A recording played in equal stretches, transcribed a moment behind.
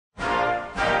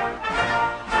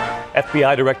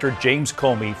FBI Director James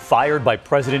Comey fired by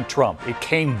President Trump. It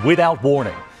came without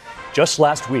warning. Just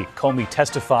last week, Comey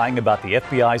testifying about the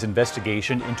FBI's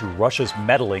investigation into Russia's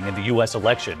meddling in the U.S.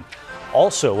 election.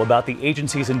 Also about the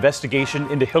agency's investigation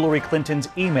into Hillary Clinton's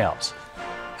emails.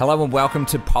 Hello and welcome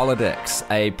to Politics,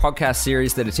 a podcast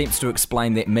series that attempts to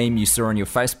explain that meme you saw on your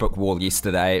Facebook wall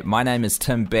yesterday. My name is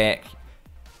Tim Beck.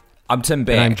 I'm Tim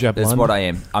Beck. And I'm Jeb is Lund. what I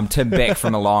am. I'm Tim Beck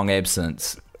from a long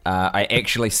absence. I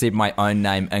actually said my own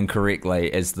name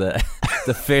incorrectly as the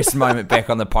first moment back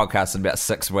on the podcast in about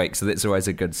 6 weeks, so that's always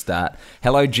a good start.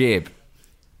 Hello, Jeb.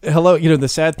 Hello. You know, the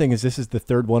sad thing is this is the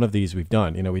third one of these we've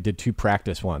done. You know, we did 2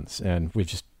 practice ones, and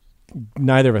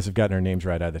neither of us have gotten our names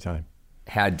right either time.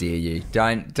 How dare you?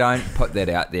 Don't put that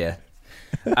out there.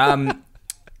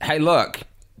 Hey, look,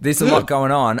 there's a lot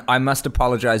going on. I must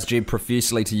apologize, Jeb,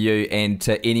 profusely to you and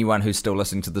to anyone who's still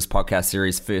listening to this podcast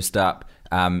series. First up,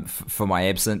 for my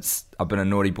absence, I've been a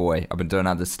naughty boy. I've been doing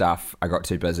other stuff. I got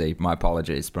too busy. My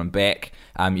apologies, but I'm back.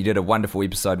 You did a wonderful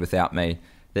episode without me.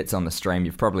 That's on the stream.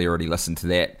 You've probably already listened to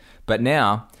that. But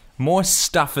now, more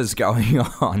stuff is going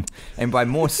on. And by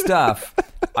more stuff,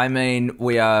 I mean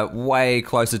we are way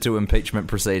closer to impeachment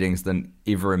proceedings than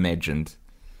ever imagined.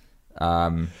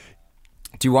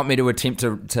 Do you want me to attempt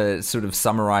to sort of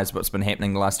summarize what's been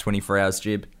happening the last 24 hours,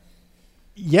 Jeb?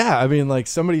 Yeah, I mean, like,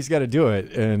 somebody's got to do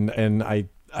it, and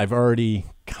I've already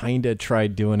kind of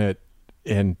tried doing it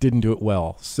and didn't do it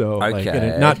well. So, okay. like,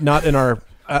 and not in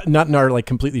our like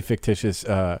completely fictitious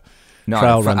trial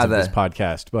runs of this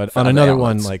podcast, but on another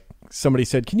one, like, somebody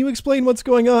said, "Can you explain what's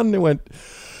going on?" And it went,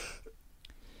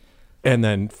 and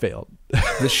then failed.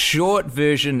 The short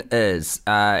version is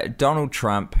Donald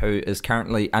Trump, who is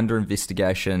currently under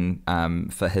investigation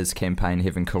for his campaign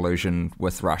having collusion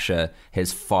with Russia,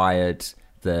 has fired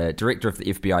the director of the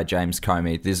FBI, James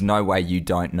Comey. There's no way you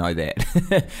don't know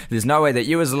that. There's no way that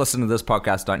you as a listener to this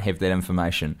podcast don't have that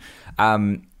information.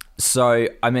 So,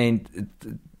 I mean,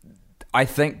 I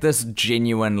think this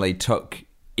genuinely took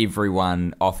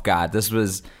everyone off guard. This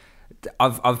was...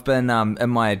 I've been in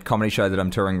my comedy show that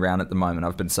I'm touring around at the moment.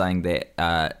 I've been saying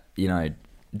that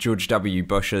George W.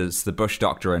 Bush's the Bush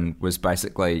Doctrine was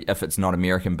basically, if it's not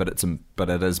American but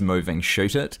it is moving,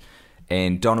 shoot it.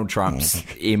 And Donald Trump's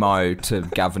MO to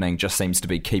governing just seems to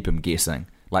be keep him guessing.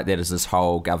 Like, that is his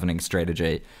whole governing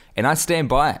strategy, and I stand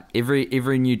by it.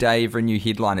 Every new day, every new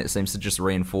headline, it seems to just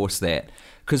reinforce that,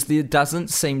 because there doesn't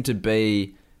seem to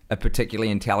be a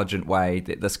particularly intelligent way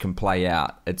that this can play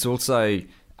out. It's also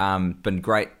been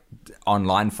great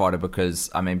online fodder because,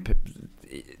 I mean,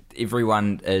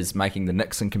 everyone is making the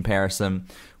Nixon comparison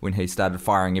when he started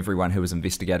firing everyone who was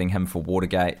investigating him for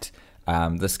Watergate.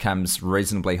 This comes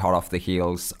reasonably hot off the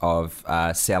heels of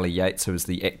Sally Yates, who was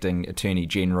the acting Attorney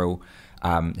General,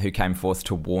 who came forth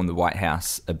to warn the White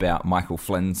House about Michael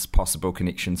Flynn's possible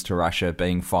connections to Russia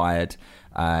being fired.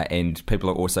 And people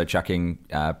are also chucking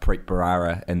Preet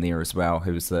Bharara in there as well,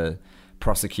 who was the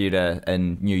prosecutor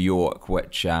in New York,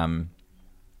 which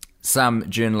some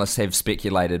journalists have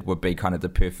speculated would be kind of the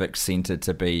perfect centre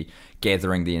to be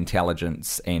gathering the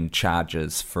intelligence and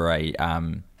charges for a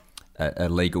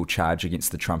legal charge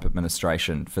against the Trump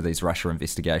administration for these Russia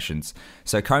investigations.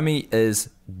 So Comey is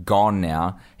gone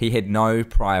now. He had no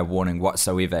prior warning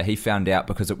whatsoever. He found out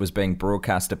because it was being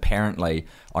broadcast apparently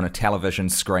on a television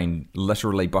screen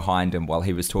literally behind him while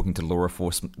he was talking to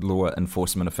law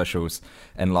enforcement officials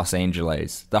in Los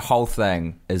Angeles. The whole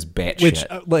thing is batshit.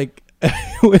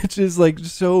 Which is like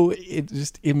so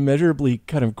just immeasurably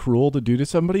kind of cruel to do to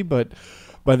somebody, but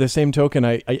by the same token,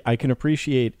 I can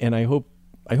appreciate, and I hope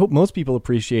most people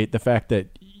appreciate the fact that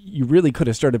you really could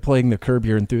have started playing the Curb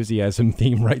Your Enthusiasm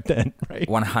theme right then, right?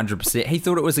 100%. He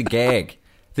thought it was a gag.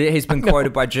 He's been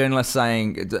quoted by journalists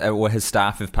saying, or his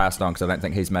staff have passed on, because I don't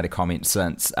think he's made a comment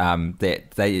since,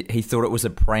 that he thought it was a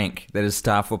prank that his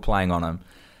staff were playing on him.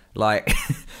 Like,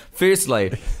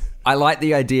 firstly, I like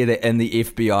the idea that in the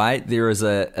FBI there is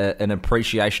an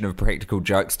appreciation of practical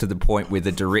jokes to the point where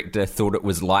the director thought it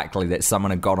was likely that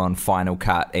someone had got on Final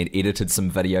Cut and edited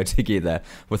some video together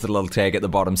with a little tag at the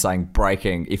bottom saying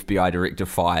 "Breaking: FBI Director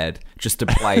Fired," just to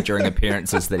play during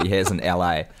appearances that he has in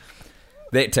LA.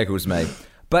 That tickles me.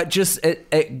 But just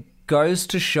it goes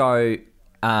to show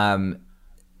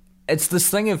it's this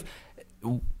thing of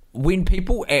when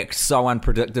people act so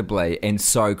unpredictably and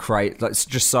so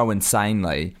just so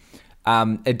insanely,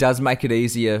 it does make it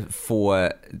easier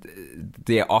for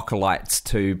their acolytes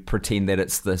to pretend that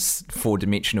it's this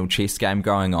four-dimensional chess game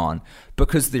going on,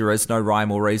 because there is no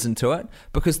rhyme or reason to it.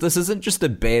 Because this isn't just a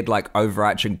bad, like,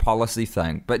 overarching policy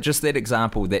thing, but just that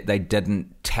example that they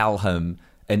didn't tell him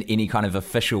in any kind of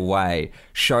official way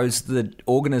shows the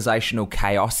organizational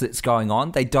chaos that's going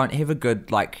on. They don't have a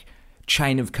good, like,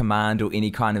 chain of command or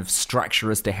any kind of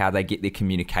structure as to how they get their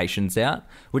communications out,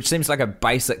 which seems like a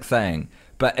basic thing.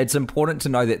 But it's important to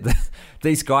know that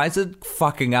these guys are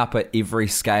fucking up at every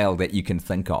scale that you can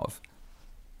think of.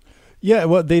 Yeah,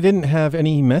 well, they didn't have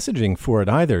any messaging for it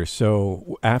either.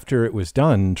 So after it was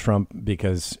done, Trump,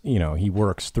 because, he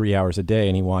works 3 hours a day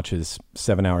and he watches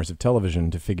 7 hours of television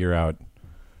to figure out,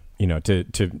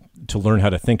 to learn how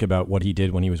to think about what he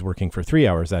did when he was working for 3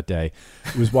 hours that day,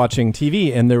 was watching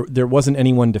TV, and there wasn't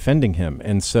anyone defending him.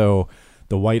 And so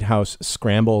the White House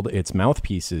scrambled its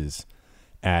mouthpieces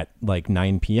at like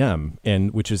 9 p.m.,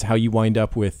 and which is how you wind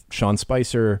up with Sean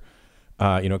Spicer,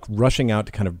 rushing out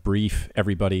to kind of brief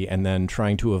everybody and then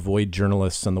trying to avoid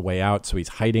journalists on the way out. So he's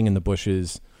hiding in the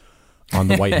bushes on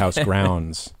the White House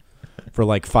grounds for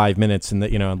like 5 minutes, and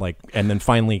and then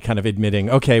finally kind of admitting,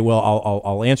 okay, well,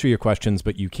 I'll answer your questions,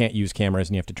 but you can't use cameras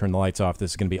and you have to turn the lights off.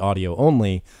 This is going to be audio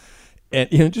only.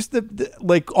 And just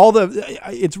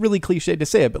it's really cliche to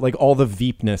say it, but like all the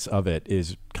Veepness of it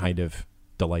is kind of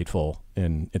delightful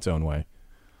in its own way.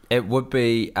 It would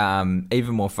be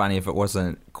even more funny if it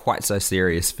wasn't quite so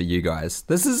serious for you guys.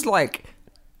 This is like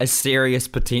a serious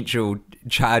potential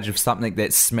charge of something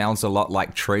that smells a lot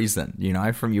like treason,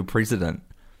 from your president.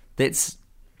 This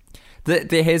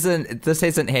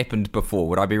hasn't happened before.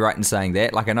 Would I be right in saying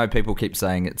that? Like, I know people keep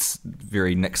saying it's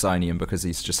very Nixonian because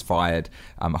he's just fired.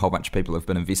 A whole bunch of people have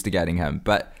been investigating him,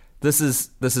 but this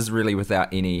is really without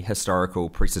any historical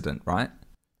precedent, right?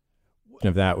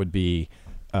 Of that would be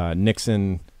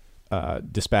Nixon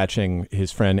dispatching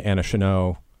his friend Anna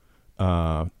Chennault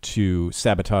to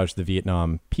sabotage the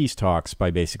Vietnam peace talks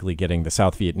by basically getting the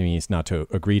South Vietnamese not to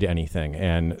agree to anything.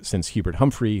 And since Hubert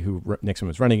Humphrey, who Nixon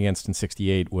was running against in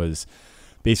 1968, was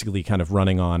basically kind of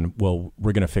running on, well,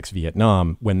 we're going to fix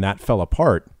Vietnam, when that fell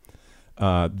apart,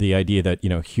 the idea that,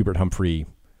 Hubert Humphrey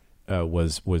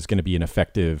was going to be an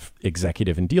effective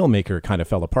executive and deal maker kind of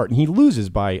fell apart, and he loses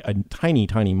by a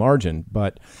tiny margin.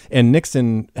 And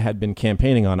Nixon had been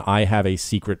campaigning on, I have a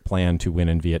secret plan to win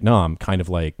in Vietnam, kind of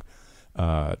like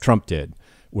Trump did,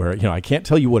 where, I can't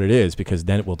tell you what it is because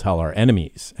then it will tell our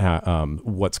enemies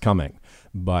what's coming,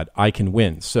 but I can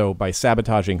win. So by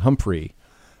sabotaging Humphrey,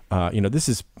 this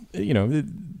is,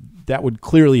 that would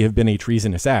clearly have been a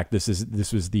treasonous act. This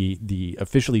was the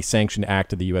officially sanctioned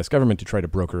act of the U.S. government to try to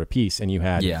broker a peace, and you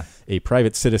had a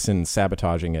private citizen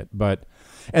sabotaging it.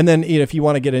 And then if you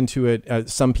want to get into it,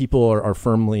 some people are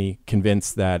firmly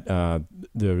convinced that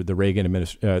the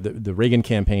Reagan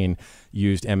campaign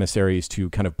used emissaries to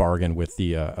kind of bargain with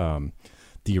the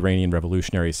Iranian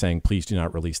revolutionaries, saying, please do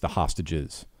not release the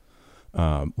hostages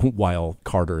while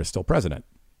Carter is still president.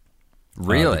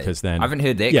 Really? Because then I haven't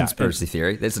heard that conspiracy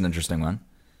theory. That's an interesting one.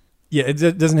 Yeah,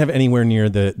 it doesn't have anywhere near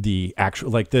the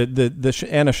actual, like the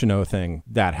Anna Chennault thing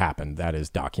that happened. That is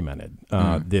documented.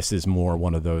 This is more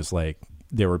one of those, like,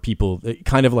 there were people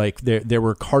kind of like there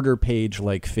were Carter Page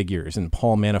like figures and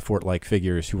Paul Manafort like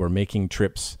figures who were making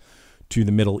trips to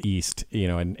the Middle East,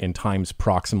 and times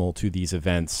proximal to these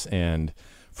events, and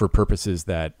for purposes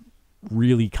that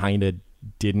really kind of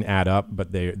didn't add up,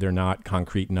 but they're not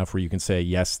concrete enough where you can say,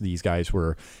 yes, these guys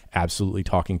were absolutely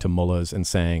talking to mullahs and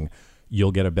saying,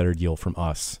 you'll get a better deal from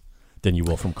us than you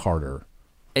will from Carter.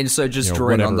 And so just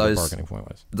drawing on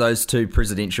those two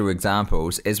presidential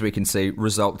examples, as we can see,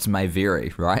 results may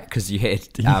vary, right? Because you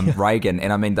had Reagan,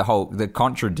 and I mean the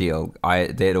Contra deal,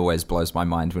 that always blows my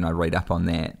mind when I read up on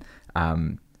that.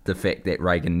 The fact that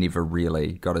Reagan never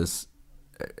really got his,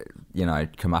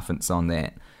 comeuppance on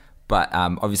that. But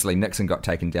obviously Nixon got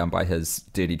taken down by his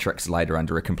dirty tricks later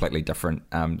under a completely different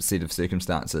set of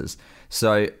circumstances.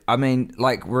 So, I mean,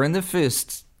 like, we're in the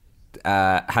first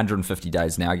 150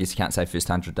 days now. I guess you can't say first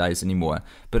 100 days anymore.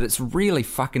 But it's really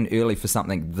fucking early for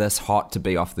something this hot to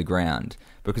be off the ground,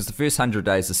 because the first 100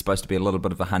 days is supposed to be a little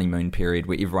bit of a honeymoon period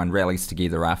where everyone rallies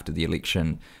together after the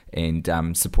election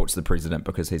and supports the president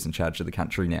because he's in charge of the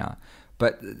country now.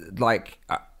 But, like,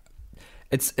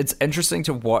 it's interesting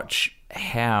to watch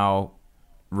how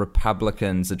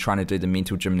Republicans are trying to do the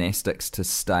mental gymnastics to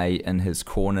stay in his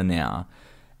corner now.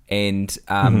 And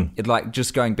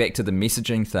just going back to the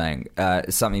messaging thing,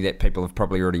 something that people have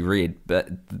probably already read, but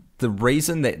the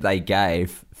reason that they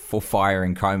gave for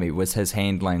firing Comey was his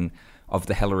handling of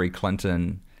the Hillary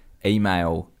Clinton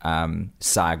email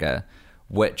saga,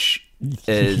 which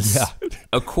is,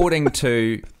 according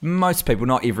to most people,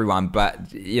 not everyone,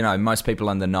 but most people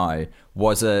in the know,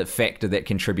 was a factor that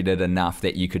contributed enough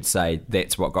that you could say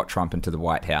that's what got Trump into the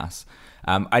White House.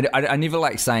 I never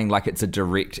like saying like it's a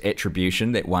direct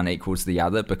attribution that one equals the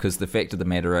other, because the fact of the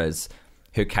matter is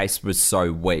her case was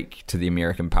so weak to the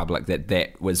American public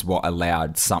that was what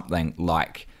allowed something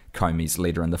like Comey's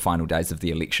letter in the final days of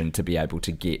the election to be able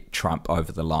to get Trump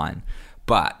over the line.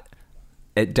 But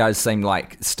it does seem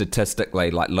like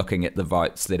statistically, like looking at the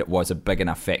votes, that it was a big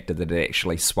enough factor that it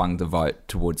actually swung the vote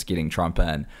towards getting Trump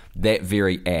in. That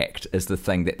very act is the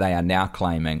thing that they are now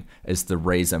claiming is the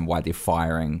reason why they're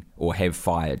firing or have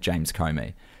fired James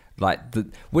Comey.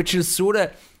 Which is sort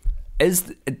of...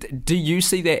 Do you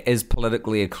see that as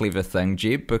politically a clever thing,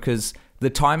 Jeb? Because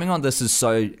the timing on this is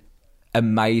so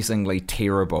amazingly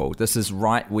terrible. This is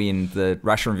right when the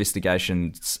Russia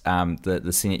investigations, the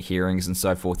Senate hearings and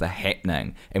so forth are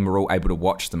happening, and we're all able to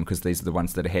watch them because these are the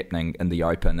ones that are happening in the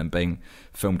open and being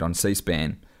filmed on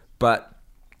C-SPAN. But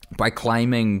by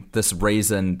claiming this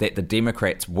reason that the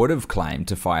Democrats would have claimed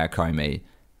to fire Comey,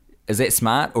 is that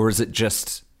smart or is it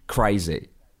just crazy?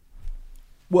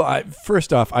 Well,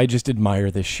 first off, I just admire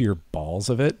the sheer balls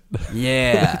of it.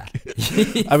 Yeah.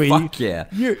 I mean, fuck yeah.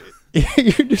 You're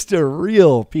just a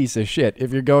real piece of shit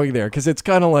if you're going there, because it's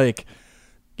kind of like,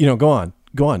 go on,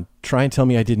 try and tell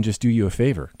me I didn't just do you a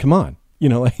favor. Come on,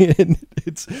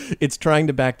 it's trying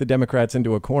to back the Democrats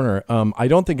into a corner. I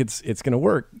don't think it's going to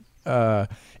work, and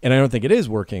I don't think it is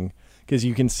working, because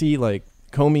you can see like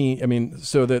Comey. I mean,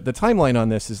 so the timeline on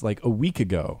this is like a week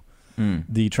ago.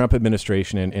 The Trump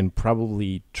administration and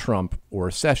probably Trump or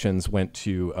Sessions went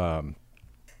to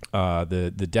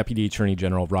the Deputy Attorney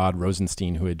General, Rod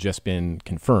Rosenstein, who had just been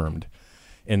confirmed,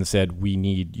 and said, we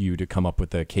need you to come up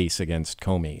with a case against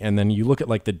Comey. And then you look at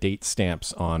like the date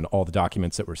stamps on all the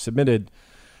documents that were submitted,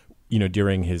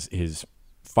 during his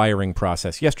firing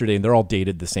process yesterday, and they're all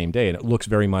dated the same day. And it looks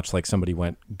very much like somebody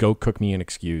went, go cook me an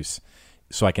excuse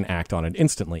so I can act on it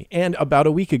instantly. And about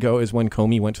a week ago is when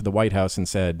Comey went to the White House and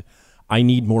said, I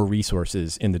need more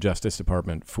resources in the Justice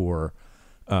Department for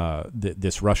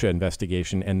this Russia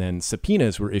investigation. And then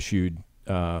subpoenas were issued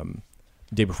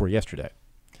day before yesterday.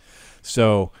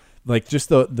 So like just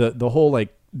the whole,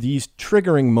 like these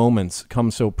triggering moments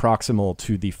come so proximal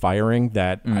to the firing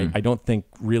that I don't think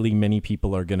really many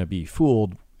people are going to be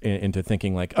fooled into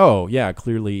thinking like, oh yeah,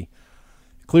 clearly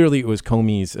it was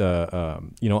Comey's,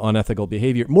 unethical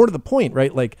behavior. More to the point,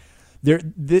 right? Like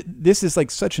this is like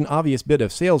such an obvious bit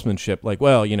of salesmanship. Like,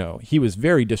 well, he was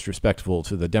very disrespectful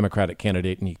to the Democratic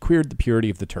candidate and he queered the purity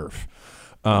of the turf.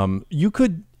 You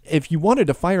could, if you wanted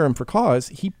to fire him for cause,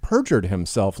 he perjured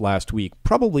himself last week,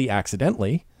 probably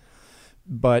accidentally.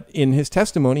 But in his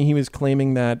testimony, he was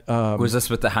claiming that... was this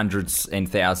with the hundreds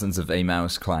and thousands of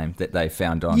emails claim that they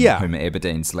found on Homer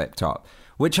Aberdeen's laptop?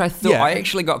 Which I thought, I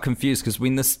actually got confused because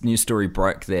when this news story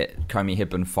broke that Comey had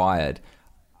been fired,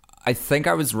 I think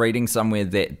I was reading somewhere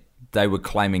that they were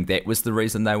claiming that was the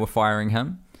reason they were firing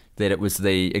him, that it was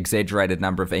the exaggerated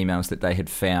number of emails that they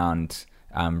had found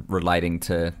relating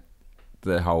to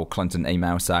the whole Clinton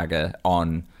email saga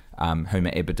on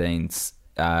Homer Aberdeen's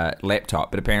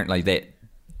laptop. But apparently that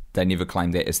they never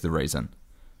claimed that as the reason.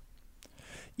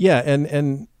 Yeah,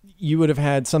 and you would have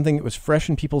had something that was fresh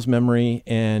in people's memory,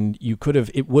 and you would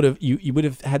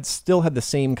have still had the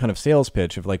same kind of sales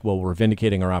pitch of like, well, we're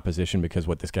vindicating our opposition because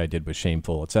what this guy did was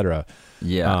shameful, etc.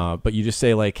 Yeah. But you just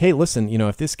say like, hey, listen,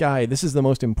 if this is the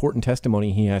most important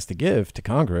testimony he has to give to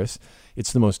Congress,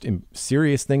 it's the most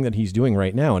serious thing that he's doing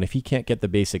right now, and if he can't get the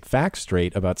basic facts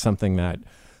straight about something that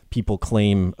people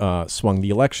claim swung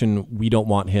the election, we don't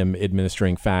want him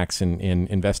administering facts in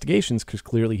investigations because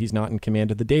clearly he's not in command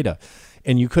of the data.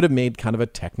 And you could have made kind of a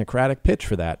technocratic pitch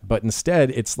for that. But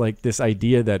instead, it's like this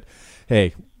idea that,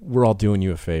 hey, we're all doing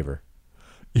you a favor.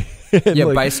 Yeah,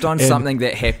 like, based on something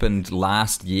that happened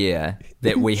last year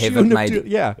that we haven't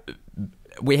made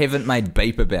we haven't made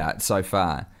beep about so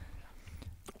far.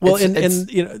 Well,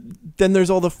 then there's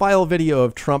all the file video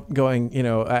of Trump going,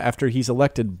 after he's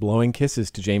elected, blowing kisses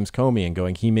to James Comey and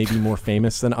going, he may be more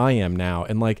famous than I am now.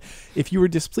 And like, if you were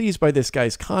displeased by this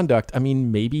guy's conduct, I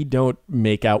mean, maybe don't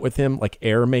make out with him, like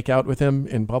make out with him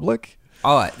in public.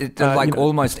 Oh,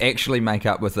 almost actually make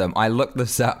up with him. I looked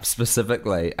this up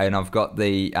specifically, and I've got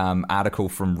the article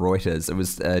from Reuters. It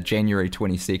was January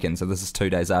 22nd, so this is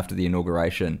 2 days after the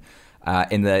inauguration.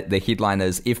 And the headline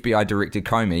is FBI Director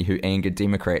Comey, who angered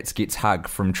Democrats, gets hug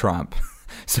from Trump.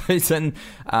 So he's in,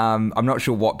 I'm not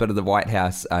sure what bit of the White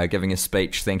House, giving a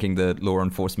speech thanking the law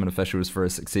enforcement officials for a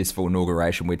successful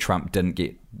inauguration where Trump didn't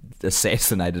get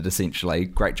assassinated, essentially.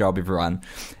 Great job, everyone.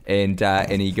 And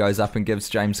he goes up and gives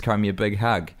James Comey a big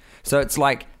hug. So it's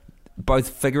like both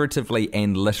figuratively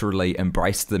and literally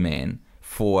embraced the man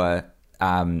for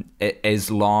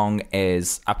as long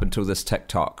as up until this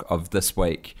TikTok of this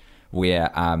week,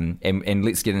 where and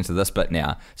let's get into this bit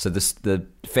now. So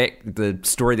the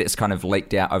story that's kind of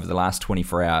leaked out over the last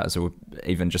 24 hours, or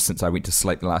even just since I went to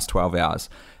sleep the last 12 hours,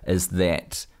 is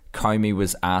that Comey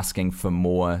was asking for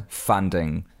more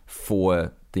funding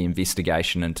for the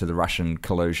investigation into the Russian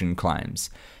collusion claims.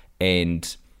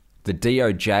 And the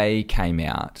DOJ came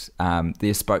out,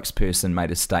 their spokesperson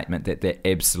made a statement that that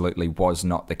absolutely was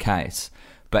not the case.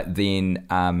 But then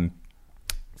I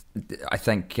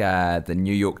think the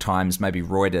New York Times, maybe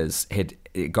Reuters, had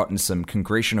gotten some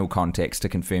congressional context to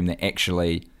confirm that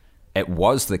actually it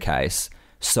was the case.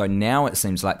 So now it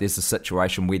seems like there's a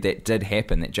situation where that did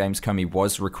happen, that James Comey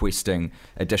was requesting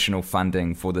additional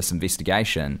funding for this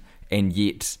investigation, and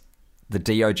yet the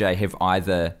DOJ have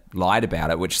either lied about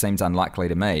it, which seems unlikely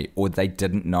to me, or they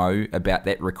didn't know about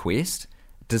that request.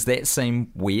 Does that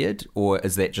seem weird, or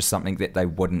is that just something that they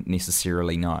wouldn't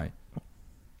necessarily know?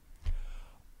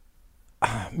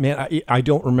 Man, I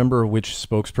don't remember which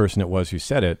spokesperson it was who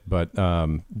said it, but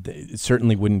it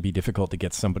certainly wouldn't be difficult to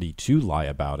get somebody to lie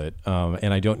about it.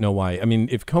 And I don't know why. I mean,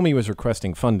 if Comey was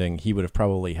requesting funding, he would have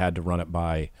probably had to run it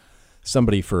by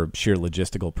somebody for sheer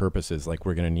logistical purposes. Like,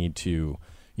 we're going to need to,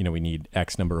 we need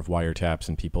X number of wiretaps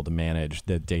and people to manage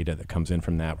the data that comes in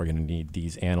from that. We're going to need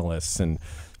these analysts, and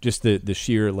just the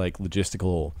sheer like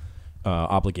logistical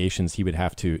obligations he would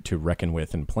have to reckon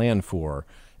with and plan for.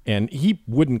 And he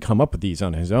wouldn't come up with these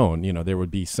on his own. There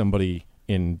would be somebody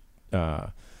in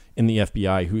the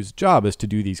FBI whose job is to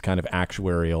do these kind of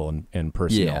actuarial and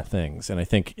personnel things. And I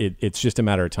think it's just a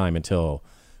matter of time until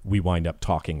we wind up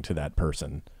talking to that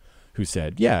person who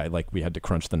said, yeah, like, we had to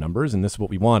crunch the numbers and this is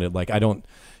what we wanted. Like, I don't,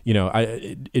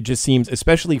 it just seems,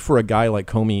 especially for a guy like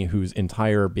Comey, whose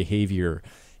entire behavior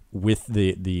with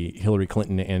the Hillary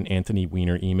Clinton and Anthony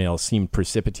Weiner emails seemed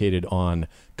precipitated on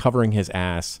covering his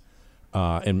ass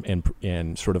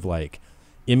and sort of like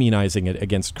immunizing it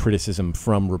against criticism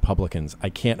from Republicans. I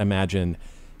can't imagine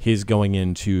his going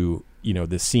into,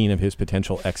 the scene of his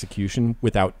potential execution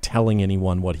without telling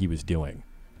anyone what he was doing,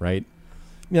 right?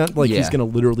 He's going to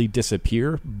literally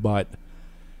disappear, but,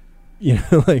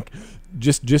 like,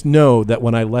 just know that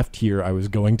when I left here, I was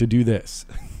going to do this.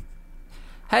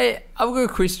 Hey, I've got a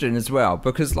question as well,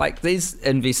 because like these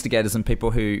investigators and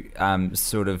people who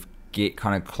sort of get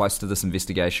kind of close to this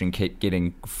investigation keep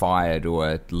getting fired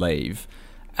or leave.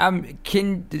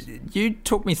 Can you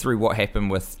talk me through what happened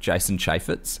with Jason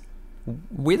Chaffetz?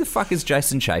 Where the fuck is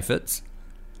Jason Chaffetz?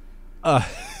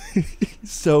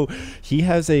 So he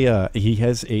has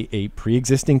a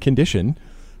pre-existing condition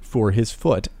for his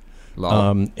foot.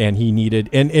 And he needed,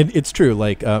 and it's true,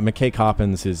 like McKay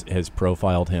Coppins has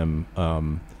profiled him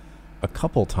a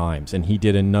couple times, and he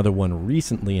did another one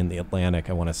recently in the Atlantic,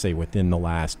 I want to say within the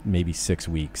last maybe 6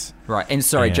 weeks. Right, and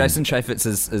sorry, Jason Chaffetz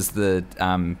is the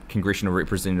congressional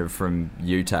representative from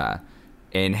Utah,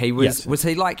 and he was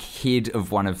he like head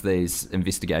of one of these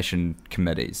investigation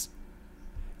committees?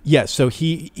 Yeah, so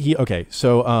he okay,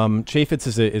 so Chaffetz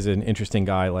is an interesting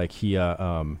guy. Like, he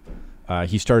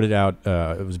started out,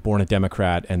 was born a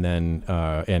Democrat, and then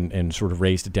and sort of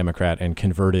raised a Democrat, and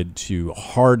converted to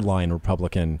hardline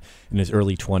Republican in his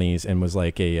early 20s, and was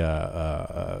like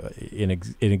an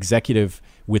executive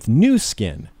with New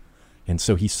Skin, and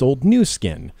so he sold New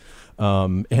Skin,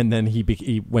 and then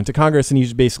he went to Congress, and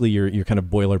he's basically your kind of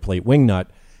boilerplate wingnut,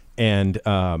 and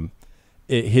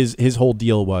his whole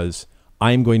deal was,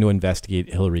 I'm going to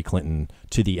investigate Hillary Clinton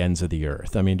to the ends of the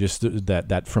earth. I mean, just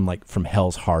that from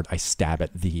hell's heart, I stab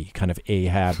at thee kind of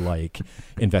Ahab-like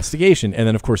investigation. And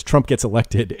then, of course, Trump gets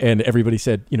elected, and everybody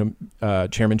said,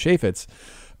 Chairman Chaffetz,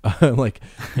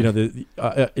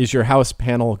 is your House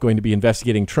panel going to be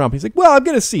investigating Trump? He's like, well, I'm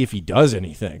going to see if he does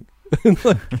anything.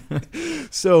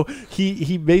 So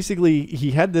he basically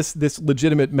had this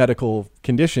legitimate medical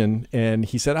condition, and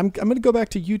he said, I'm going to go back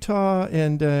to Utah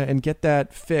and get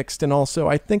that fixed. And also,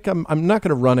 I think I'm not going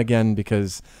to run again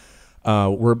because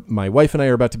my wife and I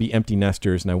are about to be empty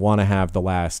nesters, and I want to have the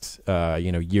last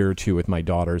year or two with my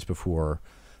daughters before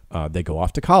they go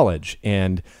off to college.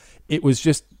 And it was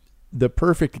just the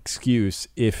perfect excuse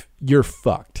if you're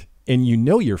fucked and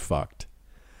you're fucked,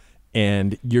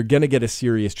 and you're going to get a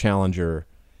serious challenger,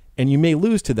 and you may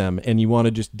lose to them, and you want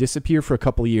to just disappear for a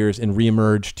couple of years and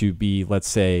reemerge to be, let's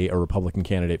say, a Republican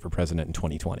candidate for president in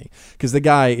 2020. Because the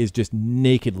guy is just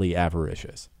nakedly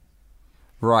avaricious.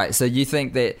 Right, so you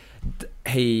think that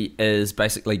he is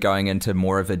basically going into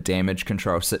more of a damage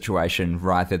control situation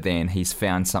rather than he's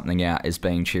found something out as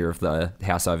being chair of the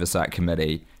House Oversight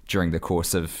Committee during the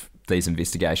course of these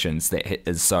investigations that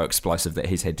is so explosive that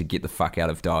he's had to get the fuck out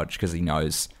of Dodge because he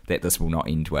knows that this will not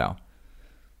end well.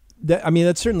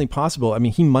 That's certainly possible. I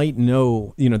mean, he might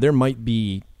know, there might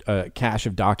be a cache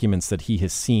of documents that he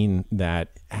has seen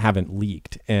that haven't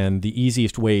leaked. And the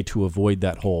easiest way to avoid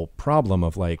that whole problem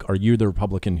of like, are you the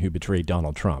Republican who betrayed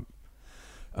Donald Trump?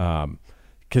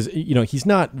 because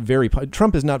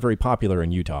Trump is not very popular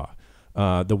in Utah.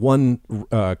 The one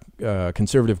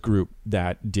conservative group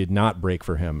that did not break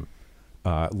for him,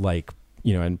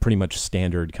 and pretty much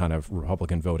standard kind of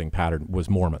Republican voting pattern, was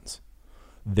Mormons.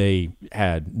 They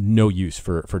had no use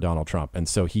for Donald Trump, and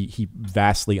so he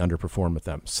vastly underperformed with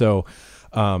them. So,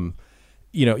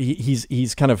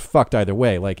 he's kind of fucked either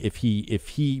way. Like if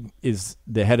he is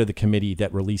the head of the committee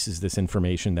that releases this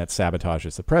information that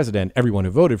sabotages the president, everyone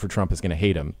who voted for Trump is going to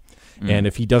hate him. And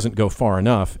if he doesn't go far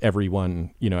enough,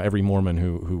 everyone, every Mormon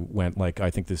who went like, I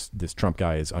think this Trump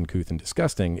guy is uncouth and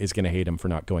disgusting, is going to hate him for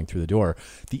not going through the door.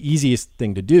 The easiest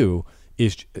thing to do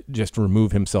is just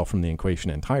remove himself from the equation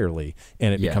entirely,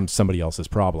 and it becomes somebody else's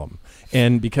problem.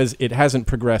 And because it hasn't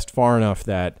progressed far enough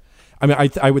that,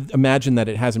 I would imagine that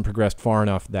it hasn't progressed far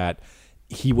enough that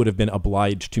he would have been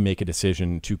obliged to make a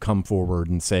decision to come forward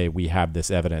and say, we have this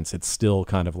evidence. It's still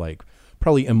kind of like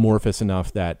probably amorphous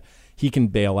enough that he can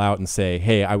bail out and say,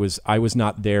 hey, I was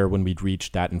not there when we'd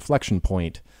reached that inflection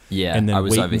point. Yeah, and then I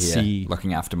was wait over and here see,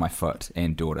 looking after my foot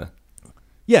and daughter.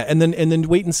 Yeah, and then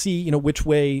wait and see, which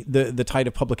way the tide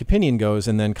of public opinion goes,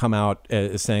 and then come out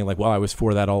as saying like, well, I was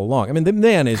for that all along. I mean, the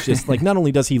man is just like, not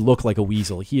only does he look like a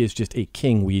weasel, he is just a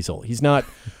king weasel. He's not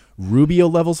Rubio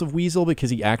levels of weasel, because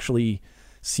he actually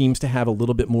seems to have a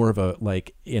little bit more of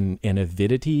an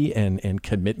avidity and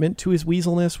commitment to his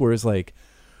weaselness, whereas like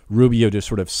Rubio just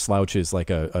sort of slouches like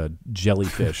a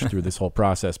jellyfish through this whole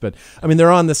process. But I mean,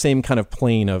 they're on the same kind of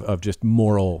plane of just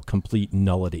moral complete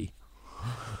nullity.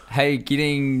 Hey,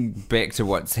 getting back to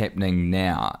what's happening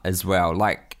now as well,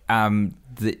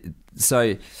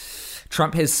 so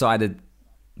Trump has cited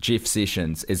Jeff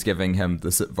Sessions as giving him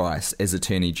this advice as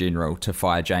Attorney General to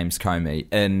fire James Comey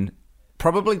in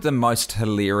probably the most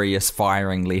hilarious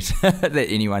firing letter that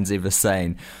anyone's ever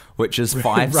seen, which is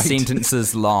 5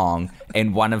 sentences long,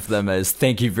 and one of them is,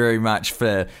 thank you very much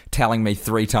for telling me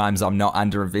 3 times I'm not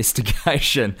under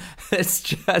investigation.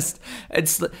 It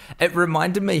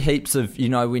reminded me heaps of,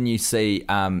 when you see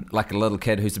like a little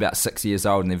kid who's about 6 years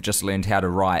old and they've just learned how to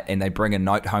write, and they bring a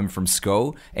note home from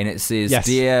school and it says, yes,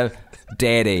 Dear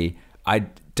Daddy, I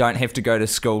don't have to go to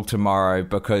school tomorrow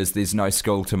because there's no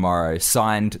school tomorrow.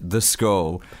 Signed, the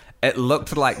school. It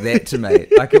looked like that to me.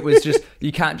 Like it was just,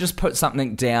 you can't just put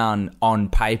something down on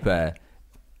paper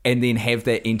and then have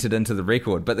that entered into the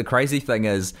record. But the crazy thing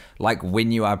is, like,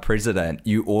 when you are president,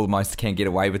 you almost can get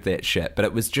away with that shit. But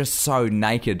it was just so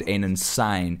naked and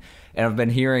insane. And I've been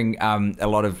hearing a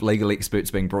lot of legal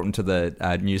experts being brought into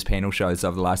the news panel shows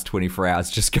over the last 24 hours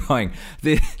just going,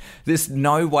 there's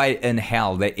no way in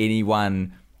hell that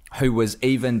anyone who was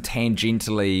even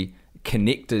tangentially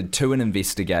connected to an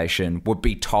investigation would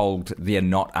be told they're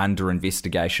not under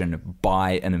investigation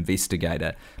by an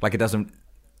investigator. Like, it doesn't...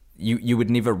 You would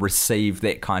never receive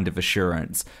that kind of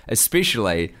assurance,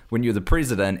 especially when you're the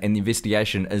president and the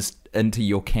investigation is into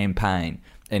your campaign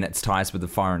and its ties with a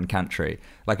foreign country.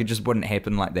 Like, it just wouldn't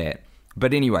happen like that.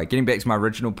 But anyway, getting back to my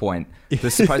original point,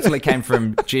 this supposedly came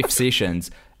from Jeff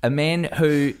Sessions, a man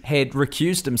who had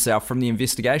recused himself from the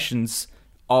investigations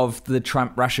of the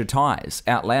Trump-Russia ties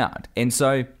out loud. And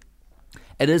so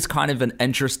it is kind of an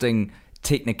interesting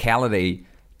technicality,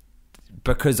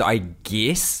 because I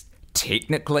guess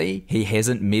technically he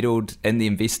hasn't meddled in the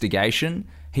investigation.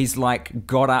 He's like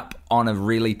got up on a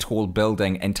really tall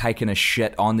building and taken a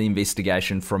shit on the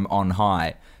investigation from on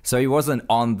high. So he wasn't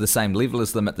on the same level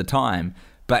as them at the time,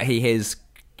 but he has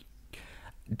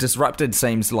disrupted,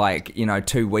 seems like,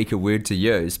 too weak a word to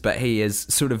use, but he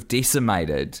has sort of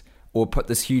decimated or put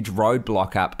this huge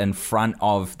roadblock up in front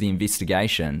of the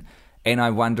investigation. And I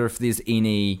wonder if there's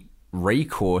any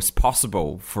recourse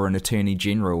possible for an attorney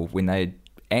general when they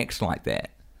act like that,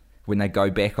 when they go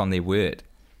back on their word.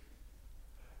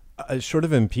 Short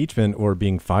of impeachment or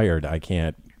being fired, I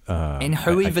can't. And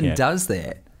who even does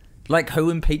that? Like, who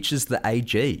impeaches the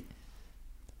AG?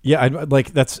 Yeah,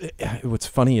 that's what's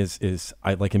funny is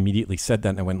I like immediately said that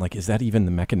and I went like, is that even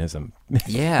the mechanism?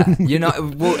 Yeah,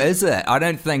 well, is it? I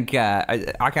don't think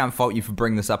I can't fault you for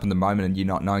bringing this up in the moment and you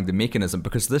not knowing the mechanism,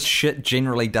 because this shit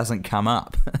generally doesn't come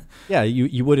up. Yeah,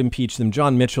 you would impeach them.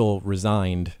 John Mitchell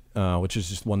resigned, which is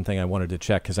just one thing I wanted to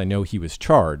check because I know he was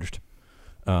charged,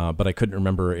 but I couldn't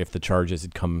remember if the charges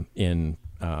had come in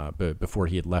before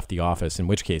he had left the office, in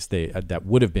which case that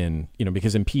would have been,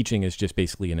 because impeaching is just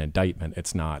basically an indictment.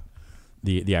 It's not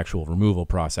the actual removal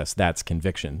process. That's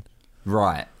conviction.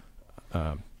 Right.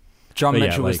 John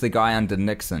Mitchell was the guy under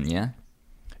Nixon, yeah?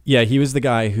 Yeah, he was the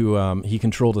guy who he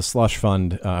controlled a slush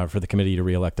fund for the committee to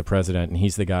reelect the president, and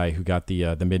he's the guy who got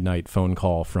the midnight phone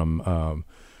call from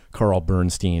Carl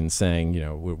Bernstein saying,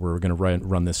 we're going to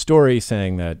run this story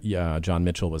saying that John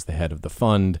Mitchell was the head of the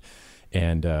fund.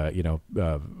 And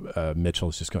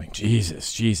Mitchell's just going,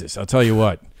 Jesus. I'll tell you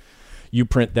what. You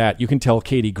print that, you can tell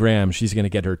Katie Graham she's going to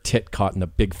get her tit caught in a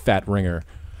big fat ringer.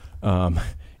 And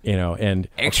actual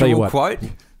I'll tell you what, quote.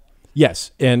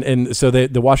 Yes, and so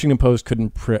the Washington Post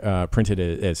couldn't print it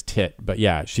as tit, but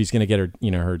yeah, she's going to get her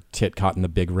her tit caught in the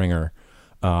big ringer.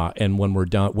 And when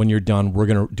you're done, we're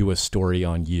going to do a story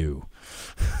on you.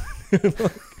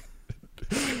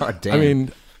 God damn. I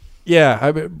mean,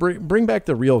 yeah, bring back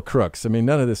the real crooks. I mean,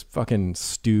 none of this fucking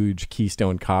stooge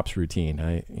Keystone Cops routine.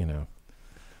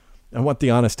 I want the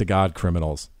honest to God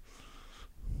criminals.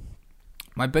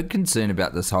 My big concern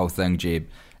about this whole thing, Jeb,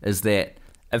 is that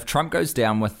if Trump goes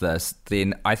down with this,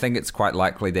 then I think it's quite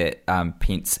likely that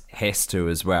Pence has to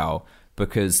as well,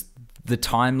 because the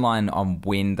timeline on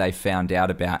when they found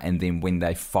out about and then when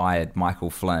they fired Michael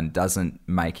Flynn doesn't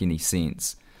make any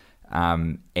sense.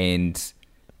 And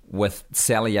with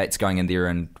Sally Yates going in there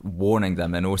and warning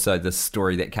them, and also this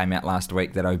story that came out last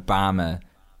week that Obama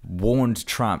warned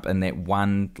Trump in that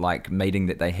one meeting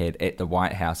that they had at the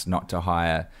White House not to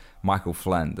hire Michael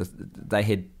Flynn. They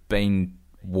had been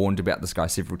warned about this guy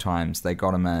several times. They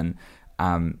got him in.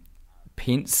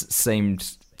 Pence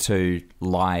seemed to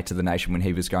lie to the nation when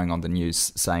he was going on the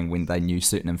news saying when they knew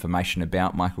certain information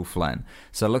about Michael Flynn.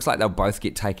 So it looks like they'll both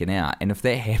get taken out. And if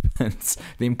that happens,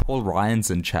 then Paul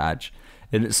Ryan's in charge.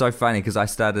 And it's so funny because I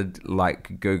started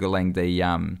Googling the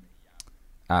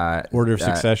order of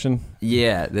succession.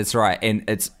 Yeah, that's right. And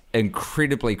it's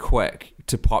incredibly quick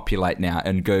to populate now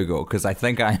in Google because I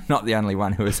think I'm not the only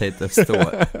one who has had this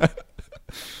thought.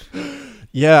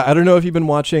 Yeah, I don't know if you've been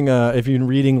watching, if you've been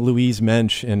reading Louise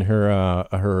Mensch in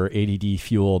her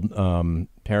ADD-fueled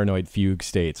paranoid fugue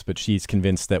states, but she's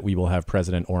convinced that we will have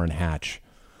President Orrin Hatch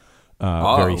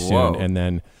very soon.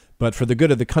 Whoa. But for the good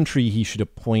of the country, he should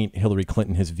appoint Hillary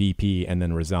Clinton his VP and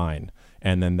then resign.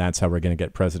 And then that's how we're going to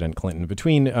get President Clinton.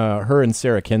 Between her and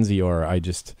Sarah Kendzior,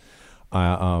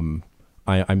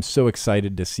 I'm so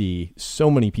excited to see so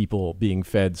many people being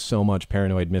fed so much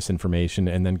paranoid misinformation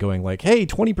and then going hey,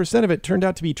 20% of it turned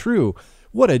out to be true.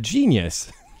 What a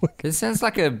genius. It sounds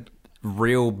like a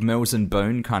real Mills and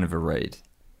Boone kind of a read.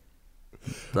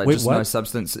 Wait, just what? No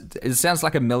substance. It sounds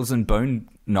like a Mills and Boone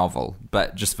novel,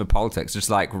 but just for politics,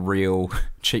 just real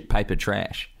cheap paper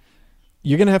trash.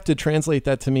 You're going to have to translate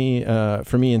that to me,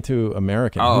 for me into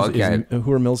American. Oh, okay.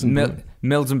 Who are Mills and Boone?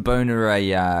 Mills and Boone are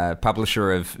a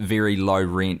publisher of very low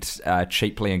rent,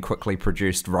 cheaply and quickly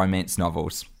produced romance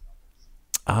novels.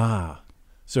 Ah.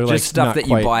 So just stuff that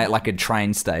quite... you buy at a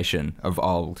train station of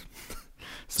old.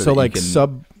 So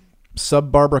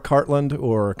sub Barbara Cartland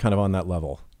or kind of on that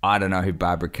level? I don't know who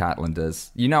Barbara Cartland is.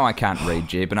 You know I can't read,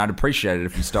 Jeb, and I'd appreciate it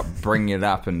if you stopped bringing it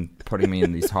up and putting me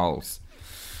in these holes.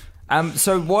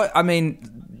 So what? I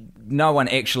mean, no one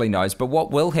actually knows, but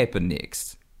what will happen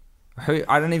next?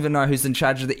 I don't even know who's in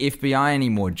charge of the FBI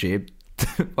anymore, Jeb.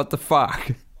 What the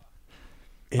fuck?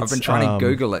 I've been trying to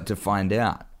Google it to find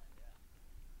out.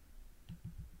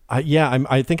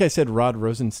 I think I said Rod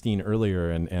Rosenstein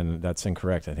earlier, and that's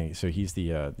incorrect. I think so. He's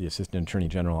the assistant attorney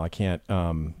general. I can't.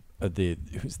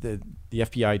 Who's the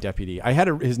FBI deputy? I had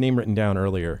his name written down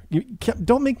earlier.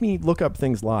 Don't make me look up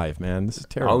things live, man. This is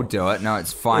terrible. I'll do it. No,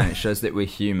 it's fine. It shows that we're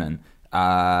human.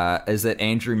 Is it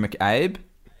Andrew McCabe?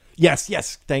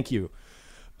 Yes. Thank you.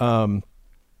 And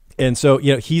so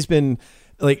he's been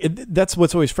that's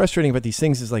what's always frustrating about these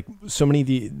things is so many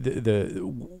the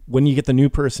when you get the new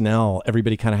personnel,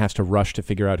 everybody kind of has to rush to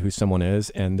figure out who someone is,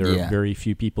 and there are very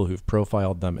few people who've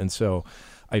profiled them, and so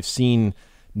I've seen.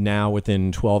 Now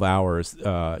within 12 hours,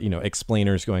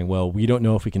 explainers going, well, we don't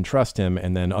know if we can trust him.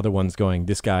 And then other ones going,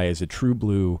 this guy is a true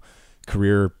blue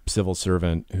career civil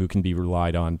servant who can be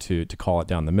relied on to call it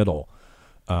down the middle.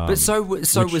 But so was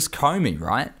Comey,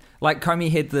 right?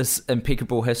 Comey had this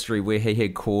impeccable history where he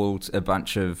had called a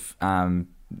bunch of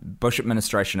Bush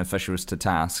administration officials to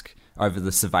task over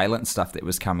the surveillance stuff that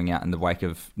was coming out in the wake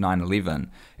of 9/11,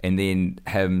 and then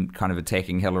him kind of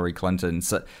attacking Hillary Clinton.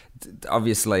 So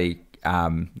obviously...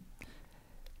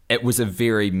 it was a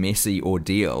very messy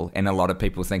ordeal, and a lot of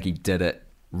people think he did it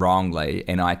wrongly,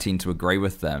 and I tend to agree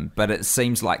with them. But it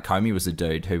seems like Comey was a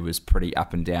dude who was pretty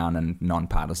up and down and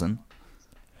nonpartisan.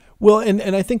 Well, and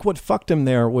I think what fucked him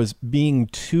there was being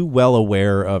too well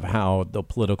aware of how the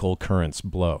political currents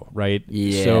blow, right?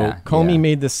 Yeah. So Comey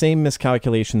made the same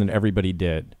miscalculation that everybody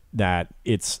did, that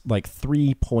it's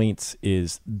 3 points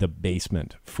is the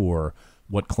basement for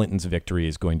what Clinton's victory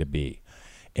is going to be.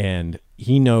 And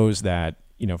he knows that,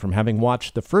 from having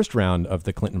watched the first round of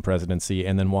the Clinton presidency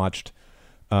and then watched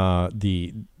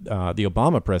the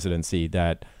Obama presidency,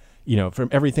 that, from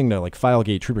everything to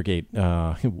Filegate,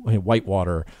 Troopergate,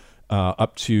 Whitewater,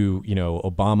 up to,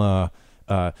 Obama,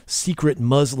 secret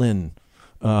Muslin,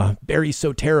 Barry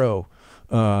Soetoro,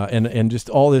 and just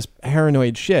all this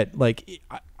paranoid shit. Like,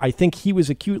 I think he was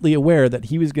acutely aware that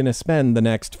he was going to spend the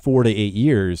next 4 to 8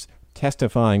 years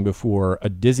testifying before a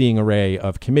dizzying array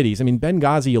of committees. I mean,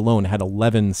 Benghazi alone had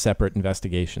 11 separate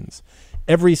investigations,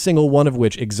 every single one of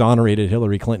which exonerated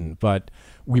Hillary Clinton. But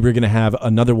we were going to have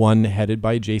another one headed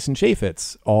by Jason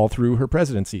Chaffetz all through her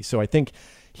presidency. So I think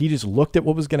he just looked at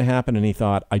what was going to happen and he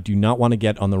thought, I do not want to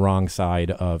get on the wrong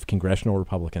side of congressional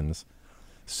Republicans.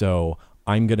 So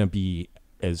I'm going to be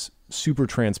as super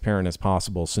transparent as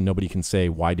possible so nobody can say,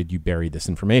 why did you bury this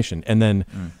information? And then,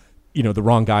 the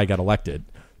wrong guy got elected.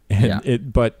 And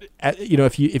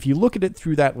if you look at it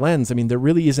through that lens, I mean, there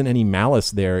really isn't any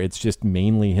malice there. It's just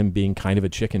mainly him being kind of a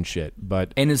chicken shit.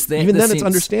 But and is that even then, it's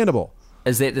understandable.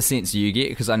 Is that the sense you get?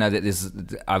 Because I know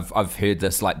that I've heard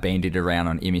this like bandied around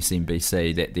on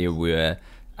MSNBC that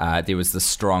there was the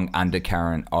strong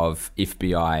undercurrent of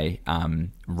FBI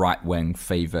right wing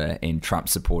fever and Trump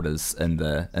supporters in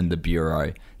the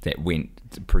bureau that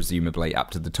went presumably up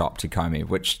to the top to Comey,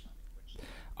 which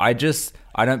I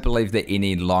don't believe that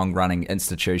any long running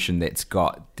institution that's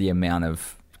got the amount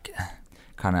of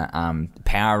kind of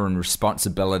power and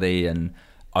responsibility and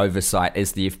oversight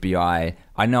as the FBI.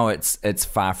 I know it's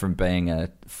far from being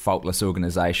a faultless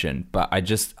organization, but I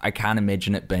can't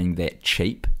imagine it being that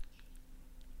cheap.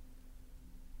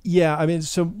 Yeah, I mean,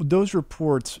 so those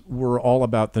reports were all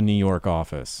about the New York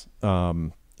office,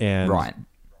 and right.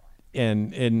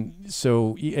 And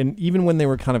so even when they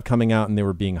were kind of coming out and they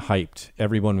were being hyped,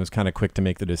 everyone was kind of quick to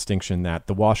make the distinction that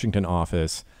the Washington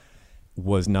office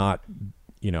was not,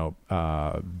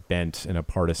 bent in a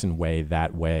partisan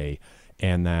way,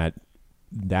 and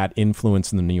that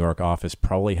influence in the New York office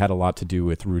probably had a lot to do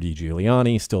with Rudy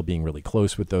Giuliani still being really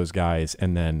close with those guys,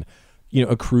 and then,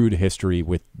 accrued history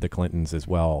with the Clintons as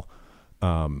well.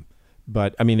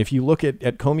 But I mean, if you look at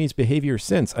Comey's behavior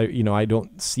since, I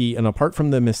don't see, and apart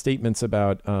from the misstatements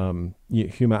about Huma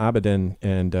Abedin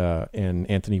and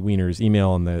Anthony Weiner's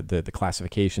email and the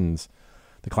classifications,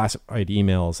 the classified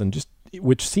emails, and just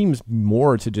which seems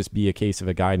more to just be a case of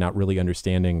a guy not really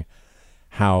understanding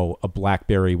how a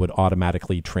BlackBerry would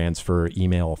automatically transfer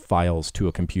email files to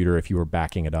a computer if you were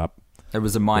backing it up. It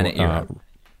was a minor error.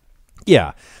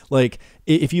 Yeah, like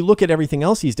if you look at everything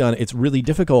else he's done, it's really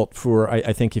difficult for,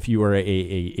 I think, if you are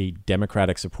a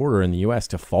Democratic supporter in the U.S.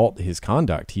 to fault his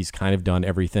conduct. He's kind of done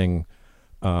everything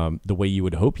the way you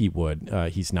would hope he would.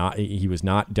 He was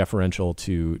not deferential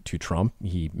to Trump.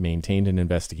 He maintained an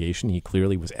investigation. He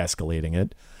clearly was escalating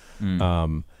it.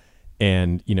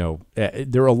 And,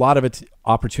 there are a lot of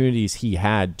opportunities he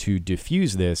had to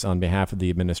diffuse this on behalf of the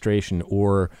administration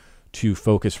or to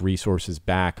focus resources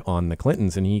back on the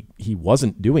Clintons, and he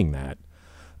wasn't doing that.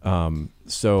 I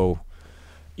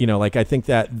think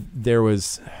that there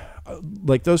was,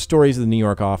 like, those stories of the New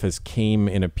York office came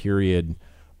in a period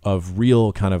of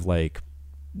real kind of like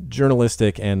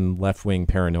journalistic and left-wing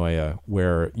paranoia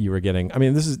where you were getting, I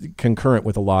mean, this is concurrent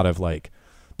with a lot of like,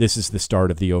 this is the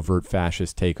start of the overt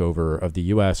fascist takeover of the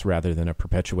U.S. rather than a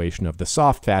perpetuation of the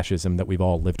soft fascism that we've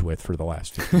all lived with for the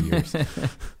last 50 years.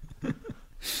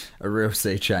 A real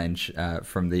sea change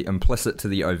from the implicit to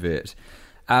the overt.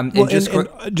 One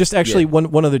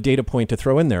other data point to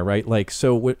throw in there, right? Like,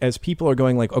 so as people are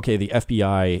going like, okay, the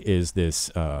FBI is this,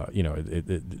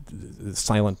 the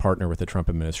silent partner with the Trump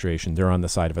administration. They're on the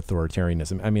side of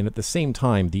authoritarianism. I mean, at the same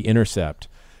time, The Intercept,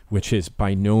 which is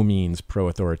by no means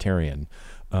pro-authoritarian,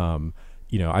 I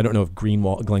don't know if Glenn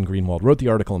Greenwald wrote the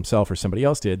article himself or somebody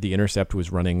else did. The Intercept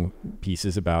was running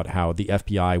pieces about how the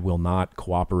FBI will not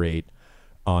cooperate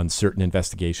on certain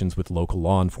investigations with local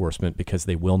law enforcement because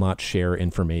they will not share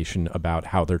information about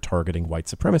how they're targeting white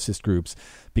supremacist groups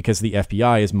because the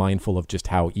FBI is mindful of just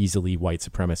how easily white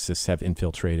supremacists have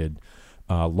infiltrated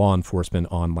law enforcement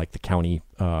on like the county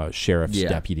sheriff's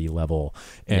deputy level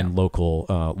and local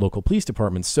police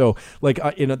departments. So like,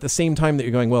 at the same time that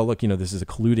you're going, well, look, this is a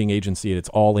colluding agency and it's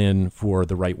all in for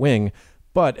the right wing.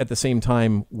 But at the same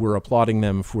time, we're applauding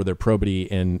them for their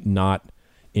probity and not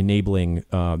enabling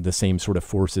the same sort of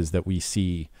forces that we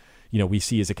see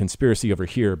as a conspiracy over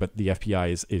here, but the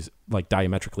FBI is like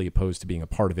diametrically opposed to being a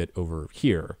part of it over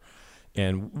here.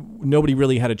 And nobody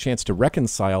really had a chance to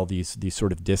reconcile these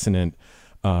sort of dissonant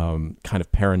kind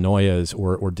of paranoias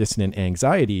or dissonant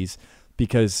anxieties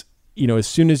because, as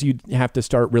soon as you have to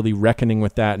start really reckoning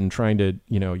with that and trying to,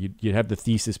 you have the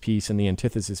thesis piece and the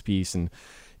antithesis piece and,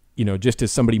 just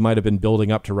as somebody might have been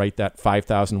building up to write that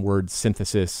 5,000 word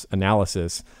synthesis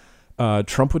analysis,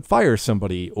 Trump would fire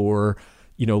somebody or,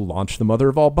 launch the mother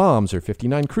of all bombs or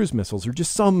 59 cruise missiles or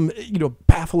just some,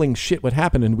 baffling shit would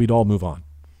happen and we'd all move on.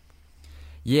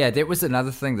 Yeah, that was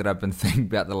another thing that I've been thinking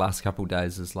about the last couple of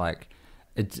days is like,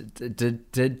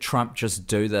 did Trump just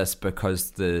do this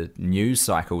because the news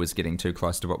cycle was getting too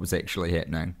close to what was actually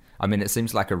happening? I mean, it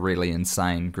seems like a really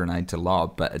insane grenade to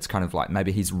lob, but it's kind of like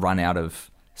maybe he's run out of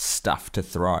stuff to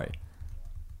throw.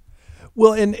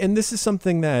 Well, and this is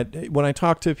something that when I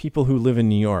talk to people who live in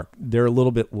New York, they're a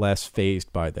little bit less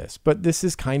fazed by this. But this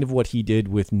is kind of what he did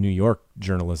with New York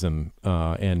journalism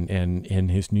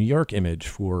and his New York image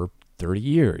for 30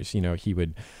 years.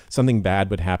 Something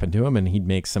bad would happen to him and he'd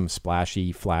make some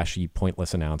splashy, flashy,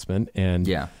 pointless announcement. And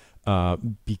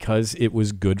because it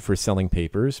was good for selling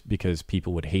papers, because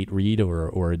people would hate read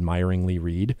or admiringly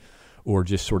read or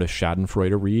just sort of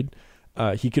schadenfreude read,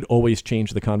 he could always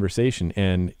change the conversation.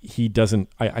 And he doesn't.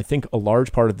 I think a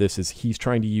large part of this is he's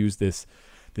trying to use this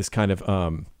kind of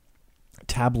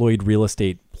tabloid real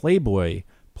estate playboy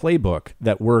playbook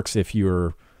that works if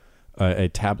you're a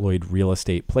tabloid real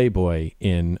estate playboy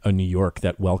in a New York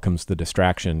that welcomes the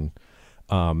distraction.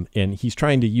 And he's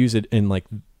trying to use it in like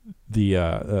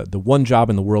the one job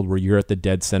in the world where you're at the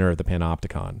dead center of the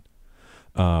panopticon.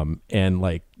 And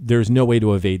like, there's no way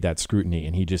to evade that scrutiny.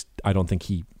 And I don't think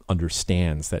he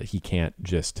understands that he can't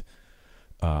just,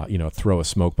 throw a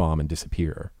smoke bomb and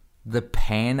disappear. The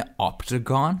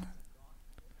panopticon?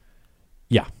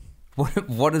 Yeah.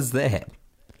 What is that?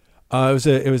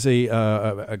 It was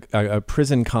a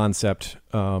prison concept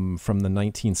from the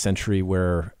 19th century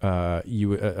where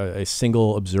a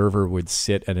single observer would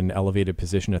sit at an elevated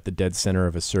position at the dead center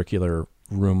of a circular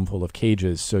room full of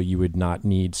cages, so you would not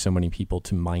need so many people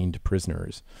to mind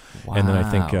prisoners. Wow. And then I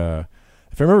think,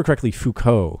 if I remember correctly,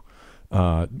 Foucault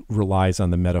relies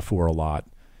on the metaphor a lot.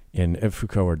 In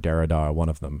Foucault or Derrida, one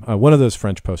of them, one of those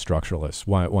French post-structuralists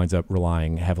winds up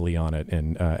relying heavily on it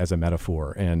and as a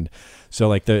metaphor. And so,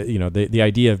 like the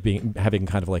idea of having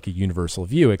kind of like a universal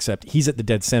view, except he's at the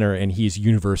dead center and he's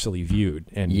universally viewed,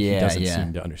 and he doesn't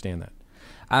seem to understand that.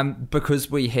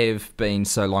 Because we have been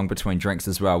so long between drinks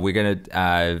as well, we're going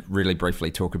to really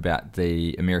briefly talk about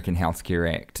the American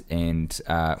Healthcare Act and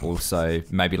also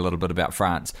maybe a little bit about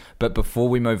France. But before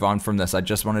we move on from this, I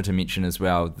just wanted to mention as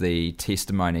well the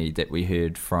testimony that we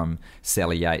heard from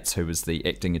Sally Yates, who was the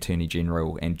acting Attorney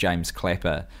General, and James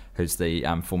Clapper, who's the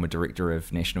former Director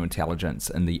of National Intelligence,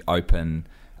 in the open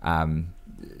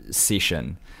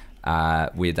session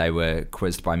where they were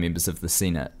quizzed by members of the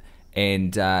Senate.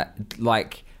 And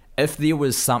if there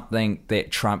was something that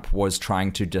Trump was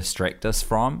trying to distract us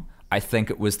from, I think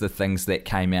it was the things that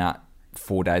came out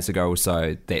 4 days ago or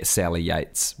so that Sally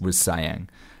Yates was saying.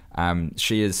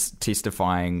 She is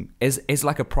testifying as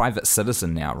like a private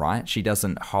citizen now, right? She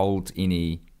doesn't hold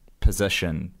any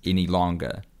position any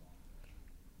longer.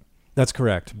 That's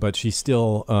correct, but she's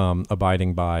still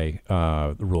abiding by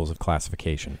the rules of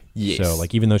classification. Yes. So,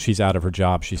 like, even though she's out of her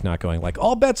job, she's not going like,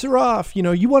 all bets are off. You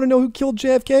want to know who killed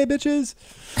JFK, bitches?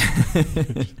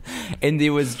 And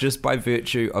there was, just by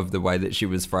virtue of the way that she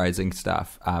was phrasing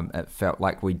stuff, it felt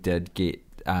like we did get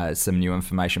some new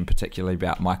information, particularly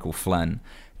about Michael Flynn.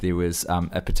 There was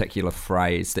a particular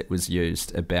phrase that was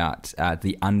used about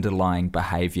the underlying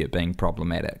behaviour being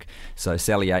problematic. So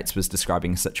Sally Yates was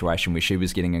describing a situation where she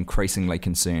was getting increasingly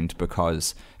concerned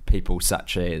because people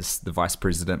such as the Vice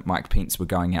President Mike Pence were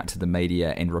going out to the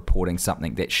media and reporting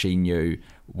something that she knew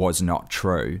was not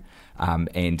true.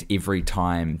 And every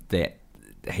time that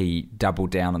he doubled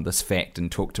down on this fact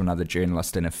and talked to another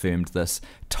journalist and affirmed this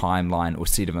timeline or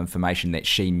set of information that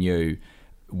she knew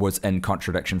was in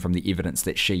contradiction from the evidence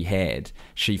that she had,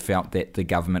 she felt that the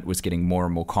government was getting more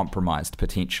and more compromised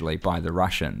potentially by the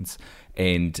Russians.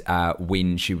 And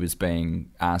when she was being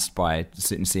asked by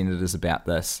certain senators about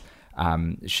this,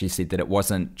 she said that it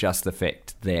wasn't just the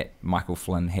fact that Michael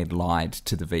Flynn had lied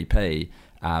to the VP,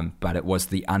 but it was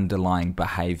the underlying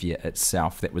behaviour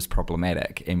itself that was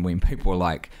problematic. And when people were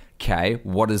like, okay,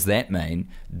 what does that mean?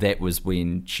 That was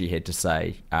when she had to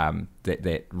say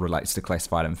that relates to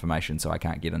classified information, so I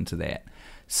can't get into that.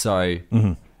 So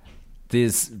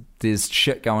there's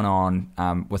shit going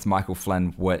on with Michael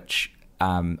Flynn, which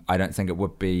I don't think it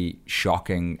would be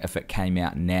shocking if it came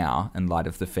out now, in light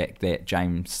of the fact that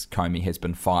James Comey has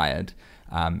been fired,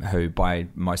 who by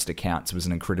most accounts was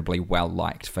an incredibly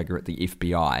well-liked figure at the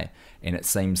FBI. And it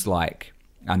seems like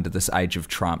under this age of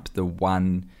Trump, the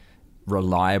one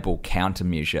reliable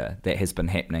countermeasure that has been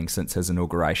happening since his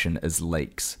inauguration is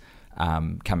leaks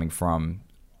coming from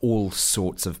all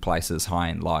sorts of places, high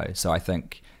and low. So I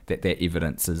think that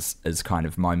evidence is kind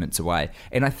of moments away.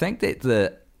 And I think that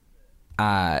the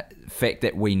fact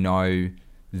that we know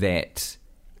that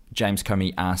James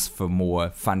Comey asked for more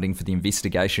funding for the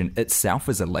investigation itself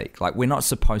is a leak. Like, we're not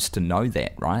supposed to know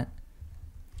that, right?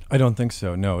 I don't think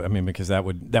so. No, I mean, because that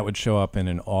would show up in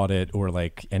an audit or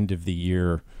like end of the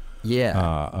year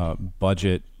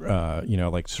budget.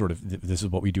 Like sort of this is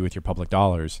what we do with your public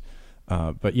dollars.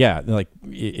 But yeah, like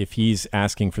if he's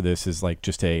asking for this is like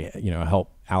just a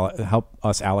help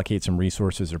us allocate some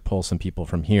resources or pull some people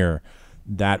from here,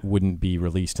 that wouldn't be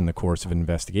released in the course of an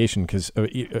investigation because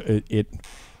it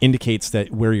indicates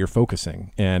that where you're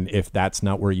focusing, and if that's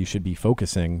not where you should be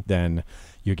focusing, then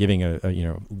you're giving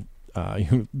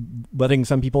letting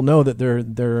some people know that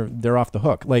they're off the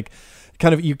hook. Like,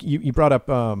 kind of you brought up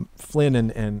Flynn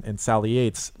and Sally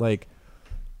Yates. Like,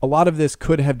 a lot of this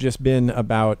could have just been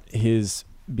about his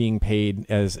being paid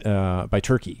as by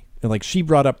Turkey. And like, she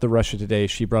brought up the Russia Today.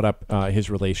 She brought up his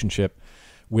relationship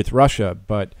with Russia,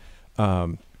 but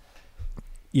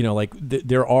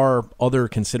there are other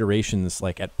considerations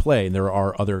like at play, and there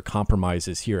are other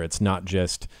compromises here. It's not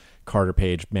just Carter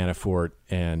Page, Manafort,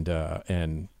 and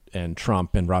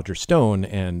Trump and Roger Stone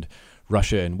and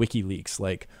Russia and WikiLeaks.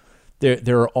 Like,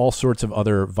 there are all sorts of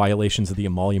other violations of the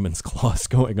emoluments clause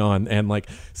going on, and like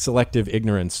selective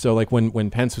ignorance. So like when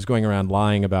Pence was going around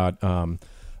lying about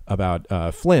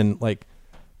Flynn, like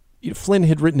Flynn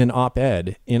had written an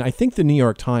op-ed in, I think, the New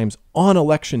York Times on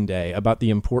Election Day about the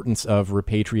importance of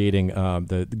repatriating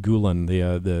the Gulen,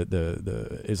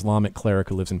 the Islamic cleric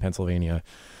who lives in Pennsylvania,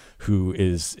 who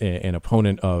is an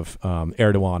opponent of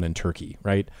Erdogan in Turkey,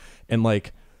 right? And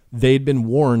like, they'd been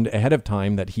warned ahead of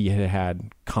time that he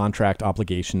had contract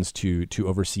obligations to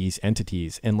overseas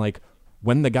entities. And like,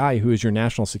 when the guy who is your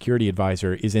national security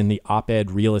advisor is in the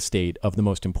op-ed real estate of the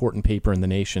most important paper in the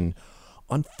nation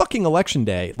on fucking Election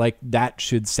Day, like, that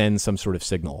should send some sort of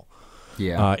signal.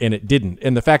 Yeah. And it didn't.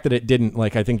 And the fact that it didn't,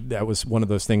 like, I think that was one of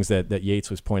those things that Yates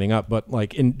was pointing up. But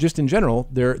like, in general,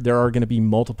 there are going to be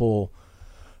multiple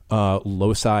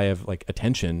loci of like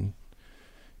attention,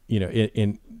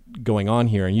 in going on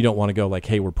here, and you don't want to go like,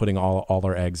 hey, we're putting all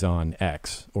our eggs on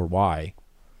X or Y,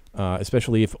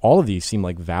 especially if all of these seem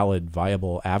like valid,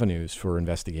 viable avenues for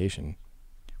investigation.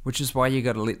 Which is why you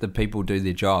got to let the people do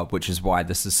their job, which is why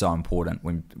this is so important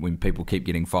when people keep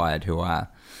getting fired who are.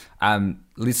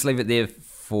 Let's leave it there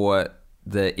for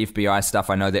the FBI stuff.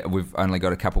 I know that we've only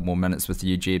got a couple more minutes with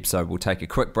you, Jeb, so we'll take a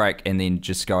quick break and then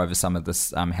just go over some of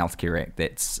this Healthcare Act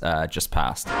that's just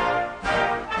passed.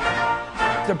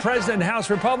 The President and House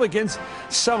Republicans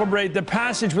celebrate the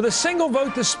passage with a single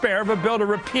vote to spare of a bill to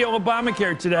repeal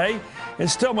Obamacare today. It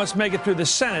still must make it through the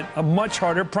Senate, a much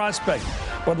harder prospect.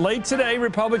 But late today,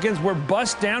 Republicans were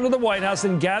bussed down to the White House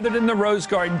and gathered in the Rose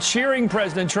Garden cheering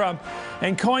President Trump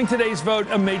and calling today's vote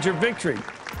a major victory.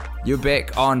 You're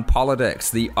back on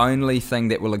politics, the only thing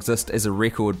that will exist as a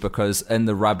record, because in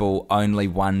the rubble, only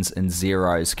ones and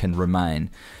zeros can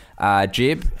remain.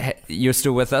 Jeb, you're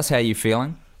still with us. How are you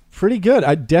feeling? Pretty good.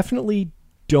 I definitely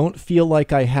don't feel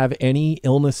like I have any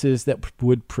illnesses that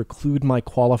would preclude my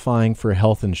qualifying for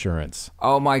health insurance.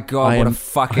 Oh my God, what a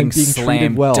fucking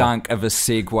slam dunk of a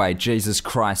segue. Jesus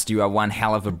Christ, you are one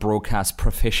hell of a broadcast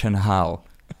professional.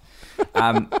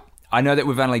 I know that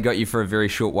we've only got you for a very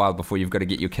short while before you've got to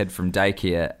get your kid from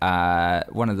daycare.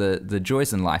 One of the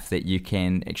joys in life that you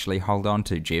can actually hold on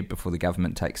to, Jeb, before the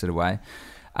government takes it away.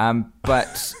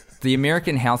 But the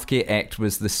American Healthcare Act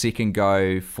was the second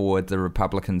go for the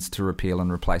Republicans to repeal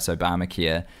and replace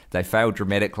Obamacare. They failed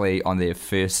dramatically on their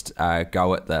first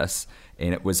go at this,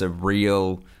 and it was a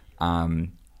real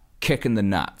kick in the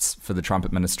nuts for the Trump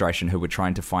administration, who were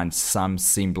trying to find some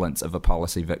semblance of a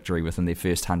policy victory within their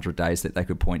first 100 days that they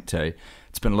could point to.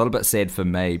 It's been a little bit sad for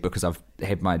me because I've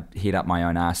had my head up my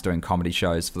own ass doing comedy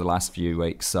shows for the last few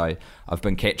weeks, so I've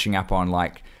been catching up on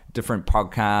like different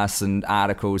podcasts and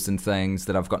articles and things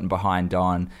that I've gotten behind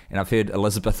on, and I've heard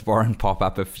Elizabeth Warren pop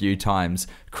up a few times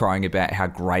crying about how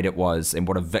great it was and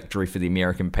what a victory for the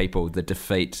American people the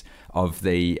defeat of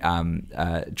the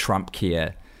Trump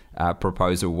care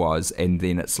proposal was. And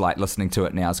then it's like, listening to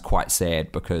it now is quite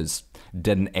sad because it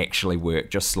didn't actually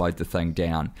work, just slowed the thing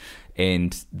down.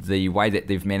 And the way that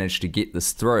they've managed to get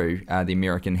this through, the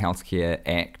American Healthcare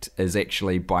Act, is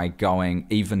actually by going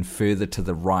even further to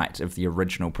the right of the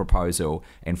original proposal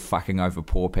and fucking over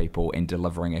poor people and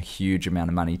delivering a huge amount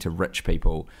of money to rich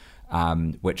people,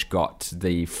 which got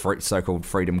the so-called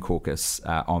Freedom Caucus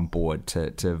on board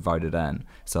to vote it in.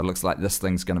 So it looks like this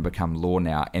thing's going to become law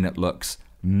now, and it looks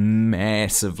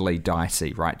massively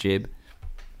dicey, right, Jeb?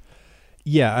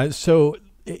 Yeah, so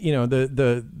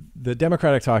the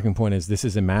Democratic talking point is this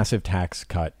is a massive tax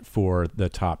cut for the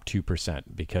top 2%,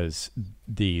 because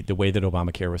the way that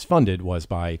Obamacare was funded was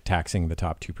by taxing the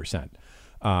top 2%.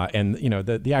 And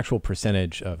the actual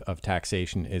percentage of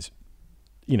taxation is,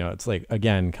 it's like,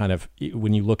 again, kind of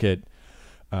when you look at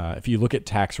if you look at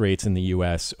tax rates in the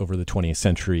U.S. over the 20th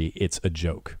century, it's a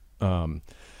joke.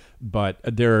 But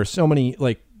there are so many,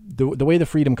 like the way the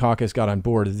Freedom Caucus got on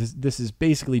board is this is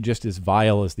basically just as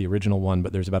vile as the original one,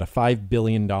 but there's about a $5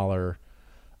 billion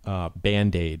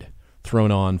Band-Aid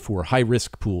thrown on for high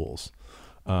risk pools,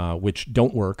 which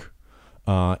don't work.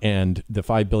 And the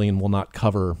 $5 billion will not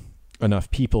cover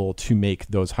enough people to make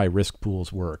those high risk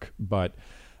pools work. But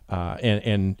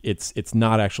and it's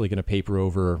not actually going to paper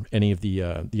over any of the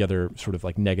other sort of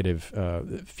like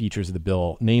negative features of the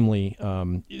bill. Namely,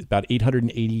 about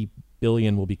 $880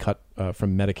 billion will be cut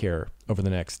from Medicare over the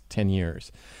next 10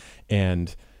 years,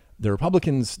 and the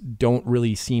Republicans don't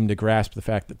really seem to grasp the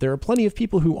fact that there are plenty of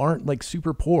people who aren't like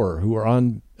super poor who are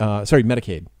on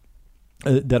Medicaid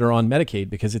that are on Medicaid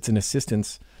because it's an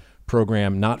assistance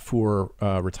program not for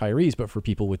retirees but for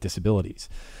people with disabilities.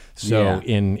 So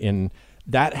in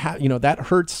that that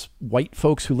hurts white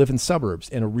folks who live in suburbs.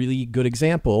 And a really good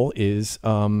example is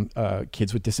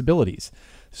kids with disabilities.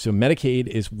 So Medicaid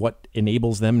is what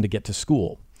enables them to get to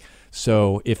school.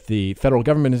 So if the federal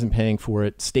government isn't paying for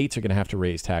it, states are going to have to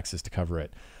raise taxes to cover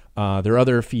it. There are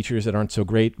other features that aren't so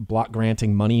great. Block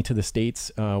granting money to the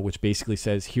states, which basically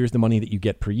says, here's the money that you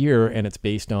get per year. And it's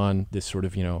based on this sort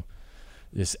of,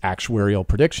 this actuarial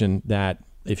prediction that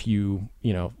if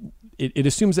it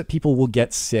assumes that people will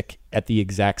get sick at the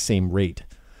exact same rate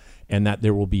and that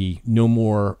there will be no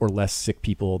more or less sick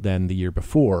people than the year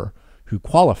before who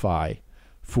qualify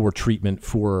for treatment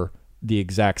for the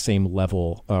exact same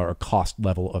level or cost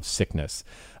level of sickness.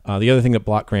 The other thing that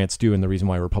block grants do, and the reason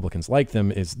why Republicans like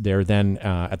them, is they're then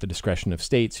at the discretion of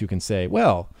states who can say,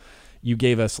 well, you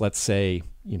gave us, let's say,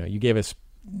 you gave us,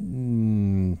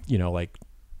 like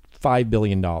 $5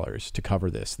 billion to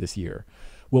cover this year.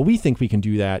 Well, we think we can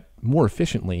do that more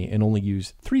efficiently and only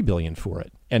use $3 billion for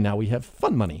it. And now we have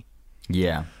fun money.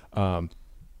 Yeah.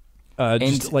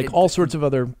 Just like all sorts of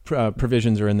other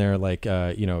provisions are in there. Like,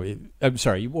 I'm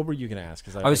sorry, what were you going to ask?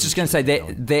 I was just going to say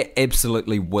that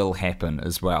absolutely will happen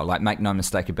as well. Like, make no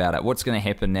mistake about it. What's going to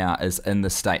happen now is in the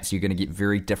States, you're going to get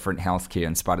very different healthcare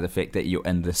in spite of the fact that you're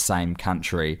in the same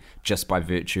country just by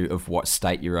virtue of what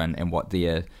state you're in and what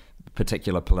their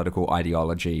particular political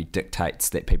ideology dictates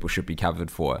that people should be covered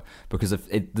for. Because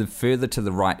the further to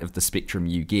the right of the spectrum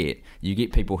you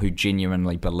get people who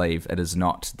genuinely believe it is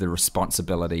not the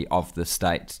responsibility of the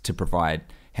state to provide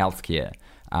healthcare.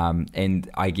 And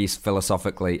I guess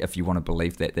philosophically, if you want to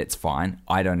believe that, that's fine.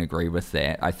 I don't agree with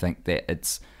that. I think that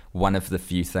it's one of the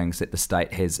few things that the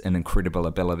state has an incredible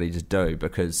ability to do,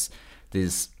 because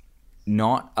there's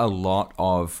not a lot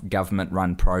of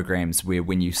government-run programs where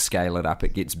when you scale it up,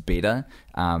 it gets better.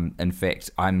 In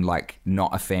fact, I'm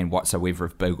not a fan whatsoever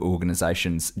of big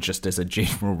organizations just as a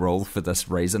general rule for this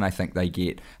reason. I think they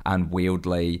get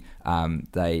unwieldy.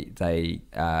 They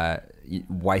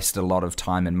waste a lot of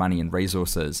time and money and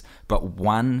resources. But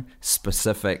one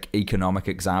specific economic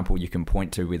example you can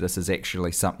point to where this is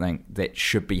actually something that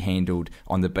should be handled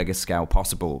on the biggest scale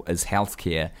possible is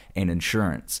healthcare and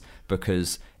insurance,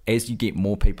 because as you get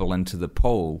more people into the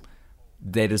pool,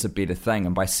 that is a better thing.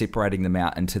 And by separating them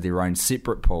out into their own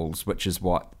separate pools, which is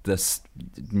what this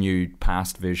new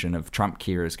past version of Trump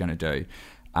Care is going to do,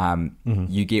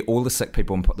 you get all the sick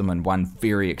people and put them in one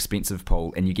very expensive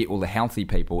pool, and you get all the healthy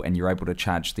people and you're able to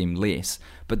charge them less.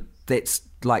 But that's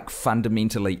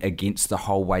fundamentally against the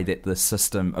whole way that the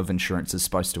system of insurance is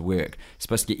supposed to work. It's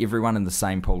supposed to get everyone in the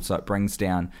same pool, so it brings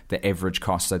down the average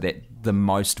cost so that the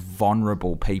most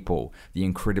vulnerable people, the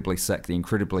incredibly sick, the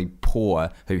incredibly poor,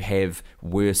 who have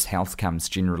worse health outcomes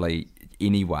generally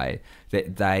anyway,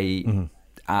 that they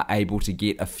are able to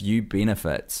get a few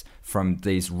benefits from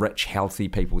these rich, healthy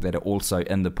people that are also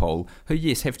in the pool, who,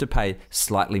 yes, have to pay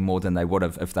slightly more than they would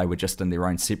have if they were just in their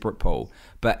own separate pool.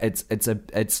 But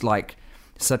it's like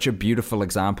such a beautiful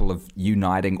example of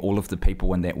uniting all of the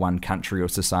people in that one country or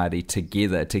society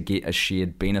together to get a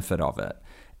shared benefit of it.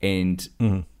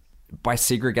 And by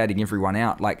segregating everyone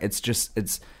out,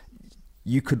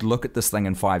 you could look at this thing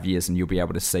in 5 years and you'll be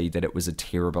able to see that it was a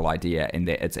terrible idea and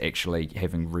that it's actually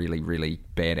having really, really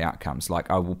bad outcomes.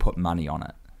 I will put money on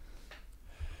it.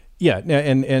 Yeah,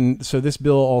 and so this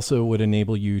bill also would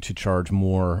enable you to charge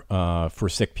more for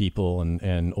sick people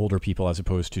and older people, as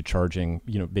opposed to charging,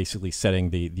 basically setting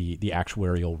the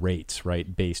actuarial rates,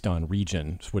 right, based on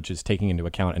region, which is taking into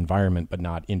account environment but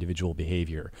not individual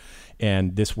behavior.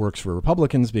 And this works for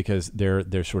Republicans because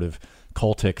their sort of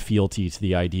cultic fealty to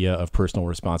the idea of personal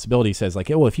responsibility says,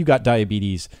 well, if you got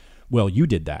diabetes, well, you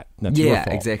did that. That's Yeah, your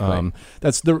fault. exactly.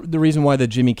 That's the reason why the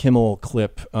Jimmy Kimmel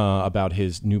clip about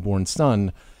his newborn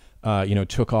son,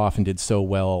 took off and did so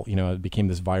well. It became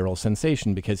this viral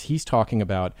sensation because he's talking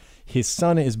about his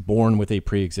son is born with a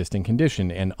pre-existing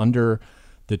condition, and under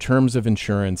the terms of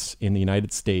insurance in the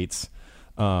United States,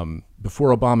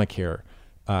 before Obamacare,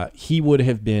 he would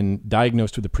have been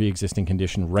diagnosed with a pre-existing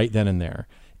condition right then and there.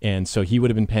 And so he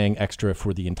would have been paying extra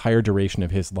for the entire duration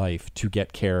of his life to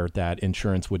get care that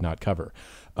insurance would not cover.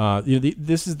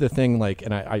 This is the thing,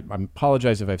 and I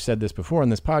apologize if I've said this before on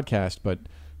this podcast, but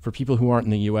for people who aren't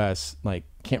in the U.S.,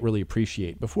 can't really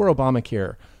appreciate. Before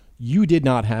Obamacare, you did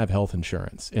not have health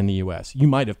insurance in the U.S. You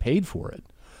might have paid for it.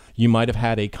 You might have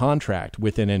had a contract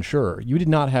with an insurer. You did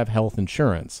not have health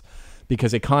insurance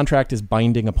because a contract is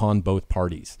binding upon both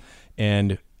parties.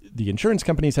 And the insurance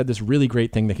companies had this really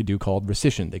great thing they could do called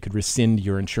rescission. They could rescind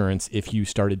your insurance if you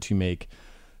started to make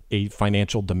a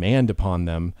financial demand upon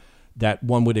them that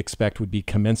one would expect would be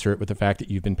commensurate with the fact that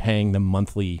you've been paying them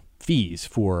monthly fees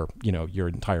for, your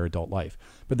entire adult life.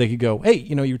 But they could go, hey,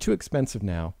 you're too expensive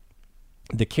now.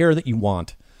 The care that you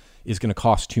want is going to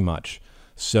cost too much.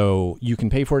 So you can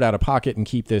pay for it out of pocket and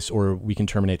keep this, or we can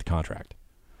terminate the contract.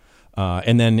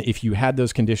 And then if you had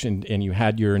those conditions and you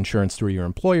had your insurance through your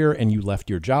employer and you left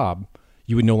your job,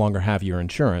 you would no longer have your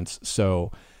insurance.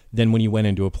 So then when you went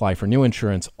in to apply for new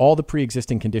insurance, all the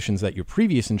pre-existing conditions that your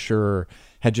previous insurer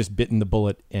had just bitten the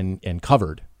bullet and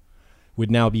covered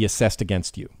would now be assessed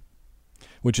against you,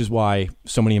 which is why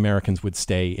so many Americans would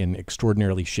stay in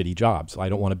extraordinarily shitty jobs. I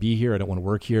don't want to be here. I don't want to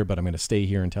work here, but I'm going to stay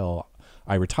here until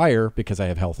I retire because I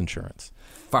have health insurance.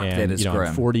 Fuck, that is grim.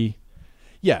 I'm 40.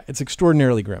 Yeah, it's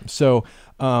extraordinarily grim. So,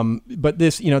 but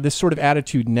this sort of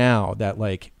attitude now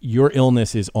that your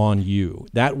illness is on you,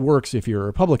 that works if you're a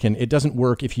Republican. It doesn't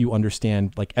work if you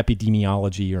understand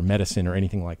epidemiology or medicine or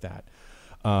anything like that.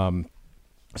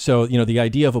 So, the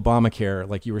idea of Obamacare,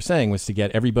 like you were saying, was to get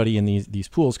everybody in these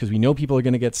pools because we know people are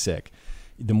going to get sick.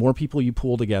 The more people you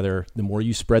pool together, the more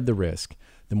you spread the risk,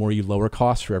 the more you lower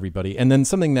costs for everybody. And then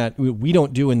something that we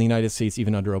don't do in the United States,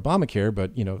 even under Obamacare,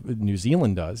 but New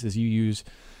Zealand does, is you use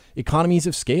economies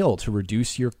of scale to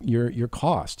reduce your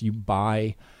cost. You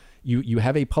buy, you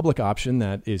have a public option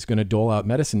that is going to dole out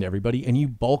medicine to everybody, and you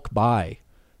bulk buy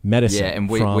medicine. Yeah, and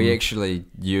we actually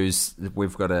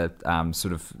we've got a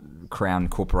sort of crown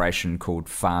corporation called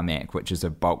Pharmac, which is a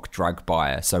bulk drug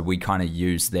buyer. So we kind of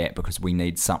use that because we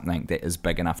need something that is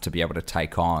big enough to be able to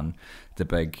take on the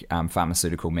big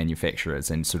pharmaceutical manufacturers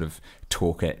and sort of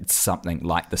talk at something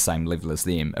like the same level as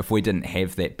them. If we didn't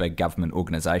have that big government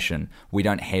organization, we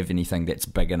don't have anything that's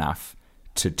big enough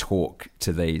to talk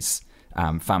to these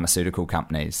pharmaceutical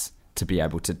companies to be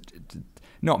able to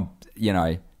not,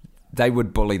 they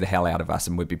would bully the hell out of us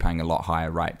and we'd be paying a lot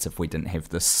higher rates if we didn't have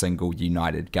this single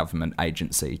united government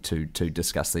agency to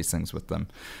discuss these things with them.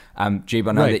 Jeeb,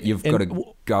 I know that you've got to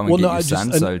go and get your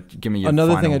son, so give me your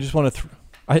another final... thing I just want to...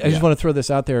 I just want to throw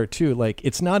this out there too.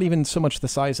 It's not even so much the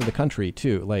size of the country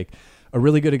too. A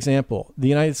really good example, the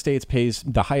United States pays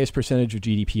the highest percentage of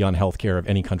GDP on healthcare of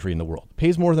any country in the world. It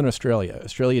pays more than Australia.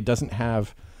 Australia doesn't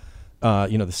have,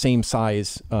 the same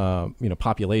size,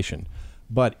 population,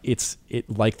 but it's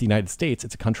like the United States.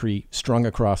 It's a country strung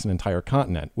across an entire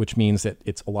continent, which means that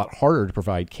it's a lot harder to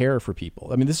provide care for people.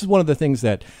 I mean, this is one of the things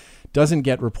that doesn't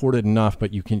get reported enough,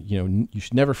 but you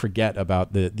should never forget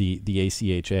about the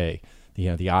ACHA. The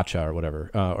ACHA or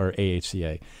whatever, or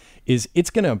AHCA,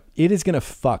 it is gonna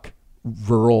fuck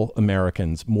rural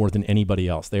Americans more than anybody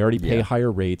else. They already pay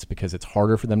higher rates because it's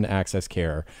harder for them to access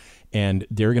care, and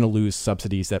they're going to lose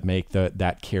subsidies that make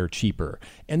that care cheaper.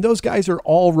 And those guys are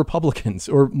all Republicans,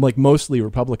 or mostly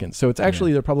Republicans. So it's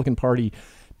actually the Republican Party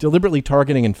deliberately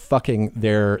targeting and fucking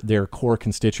their core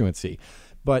constituency.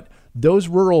 But those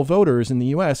rural voters in the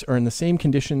U.S. are in the same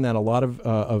condition that a lot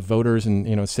of voters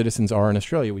and citizens are in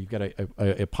Australia. We've got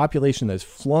a population that is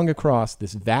flung across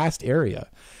this vast area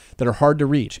that are hard to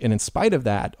reach, and in spite of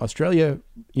that, Australia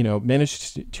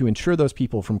managed to insure those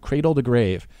people from cradle to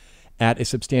grave at a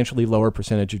substantially lower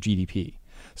percentage of GDP.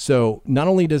 So not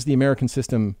only does the American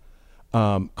system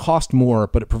cost more,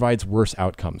 but it provides worse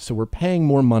outcomes. So we're paying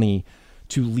more money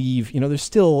to leave. There's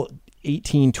still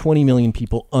 18, 20 million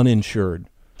people uninsured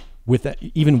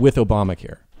even with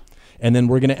Obamacare. And then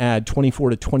we're going to add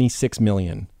 24 to 26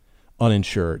 million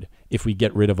uninsured if we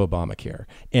get rid of Obamacare.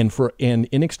 And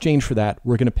in exchange for that,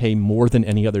 we're going to pay more than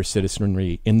any other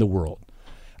citizenry in the world.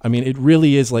 I mean, it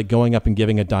really is like going up and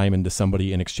giving a diamond to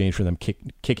somebody in exchange for them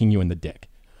kicking you in the dick.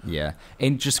 Yeah.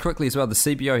 And just quickly as well, the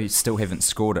CBO still haven't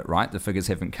scored it, right? The figures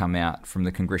haven't come out from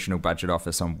the Congressional Budget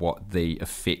Office on what the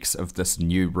effects of this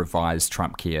new revised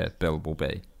Trump Care bill will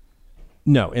be.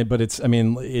 No, but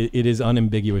it is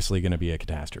unambiguously going to be a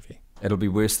catastrophe. It'll be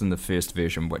worse than the first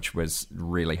version, which was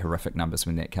really horrific numbers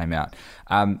when that came out.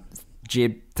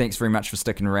 Jeb, thanks very much for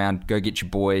sticking around. Go get your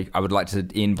boy. I would like to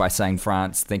end by saying,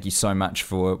 France, thank you so much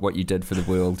for what you did for the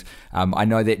world. I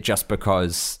know that just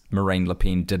because Marine Le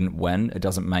Pen didn't win, it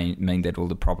doesn't mean that all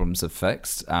the problems are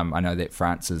fixed. I know that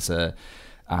France is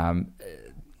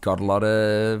got a lot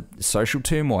of social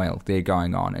turmoil there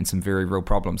going on and some very real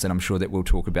problems, and I'm sure that we'll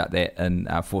talk about that in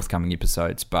forthcoming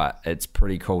episodes, but it's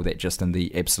pretty cool that just in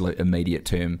the absolute immediate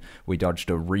term we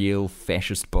dodged a real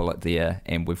fascist bullet there,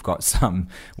 and we've got some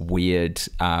weird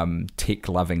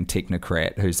tech-loving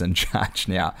technocrat who's in charge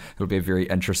now. It'll be a very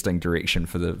interesting direction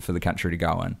for the country to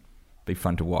go in. Be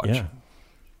fun to watch. Yeah.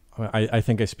 I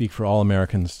think I speak for all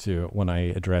Americans when I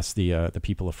address the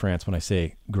people of France when I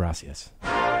say gracias.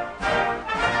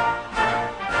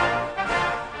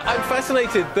 I'm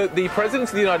fascinated that the President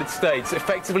of the United States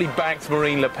effectively backed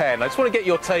Marine Le Pen. I just want to get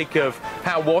your take of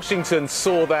how Washington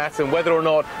saw that and whether or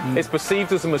not it's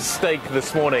perceived as a mistake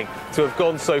this morning to have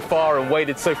gone so far and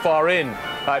waded so far in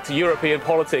to European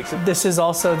politics. This is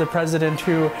also the president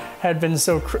who had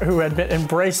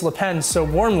embraced Le Pen so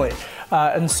warmly.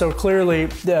 And so clearly,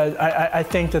 I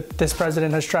think that this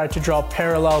president has tried to draw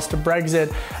parallels to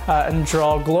Brexit and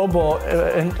draw global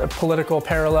political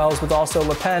parallels with also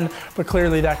Le Pen, but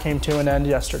clearly that came to an end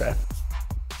yesterday.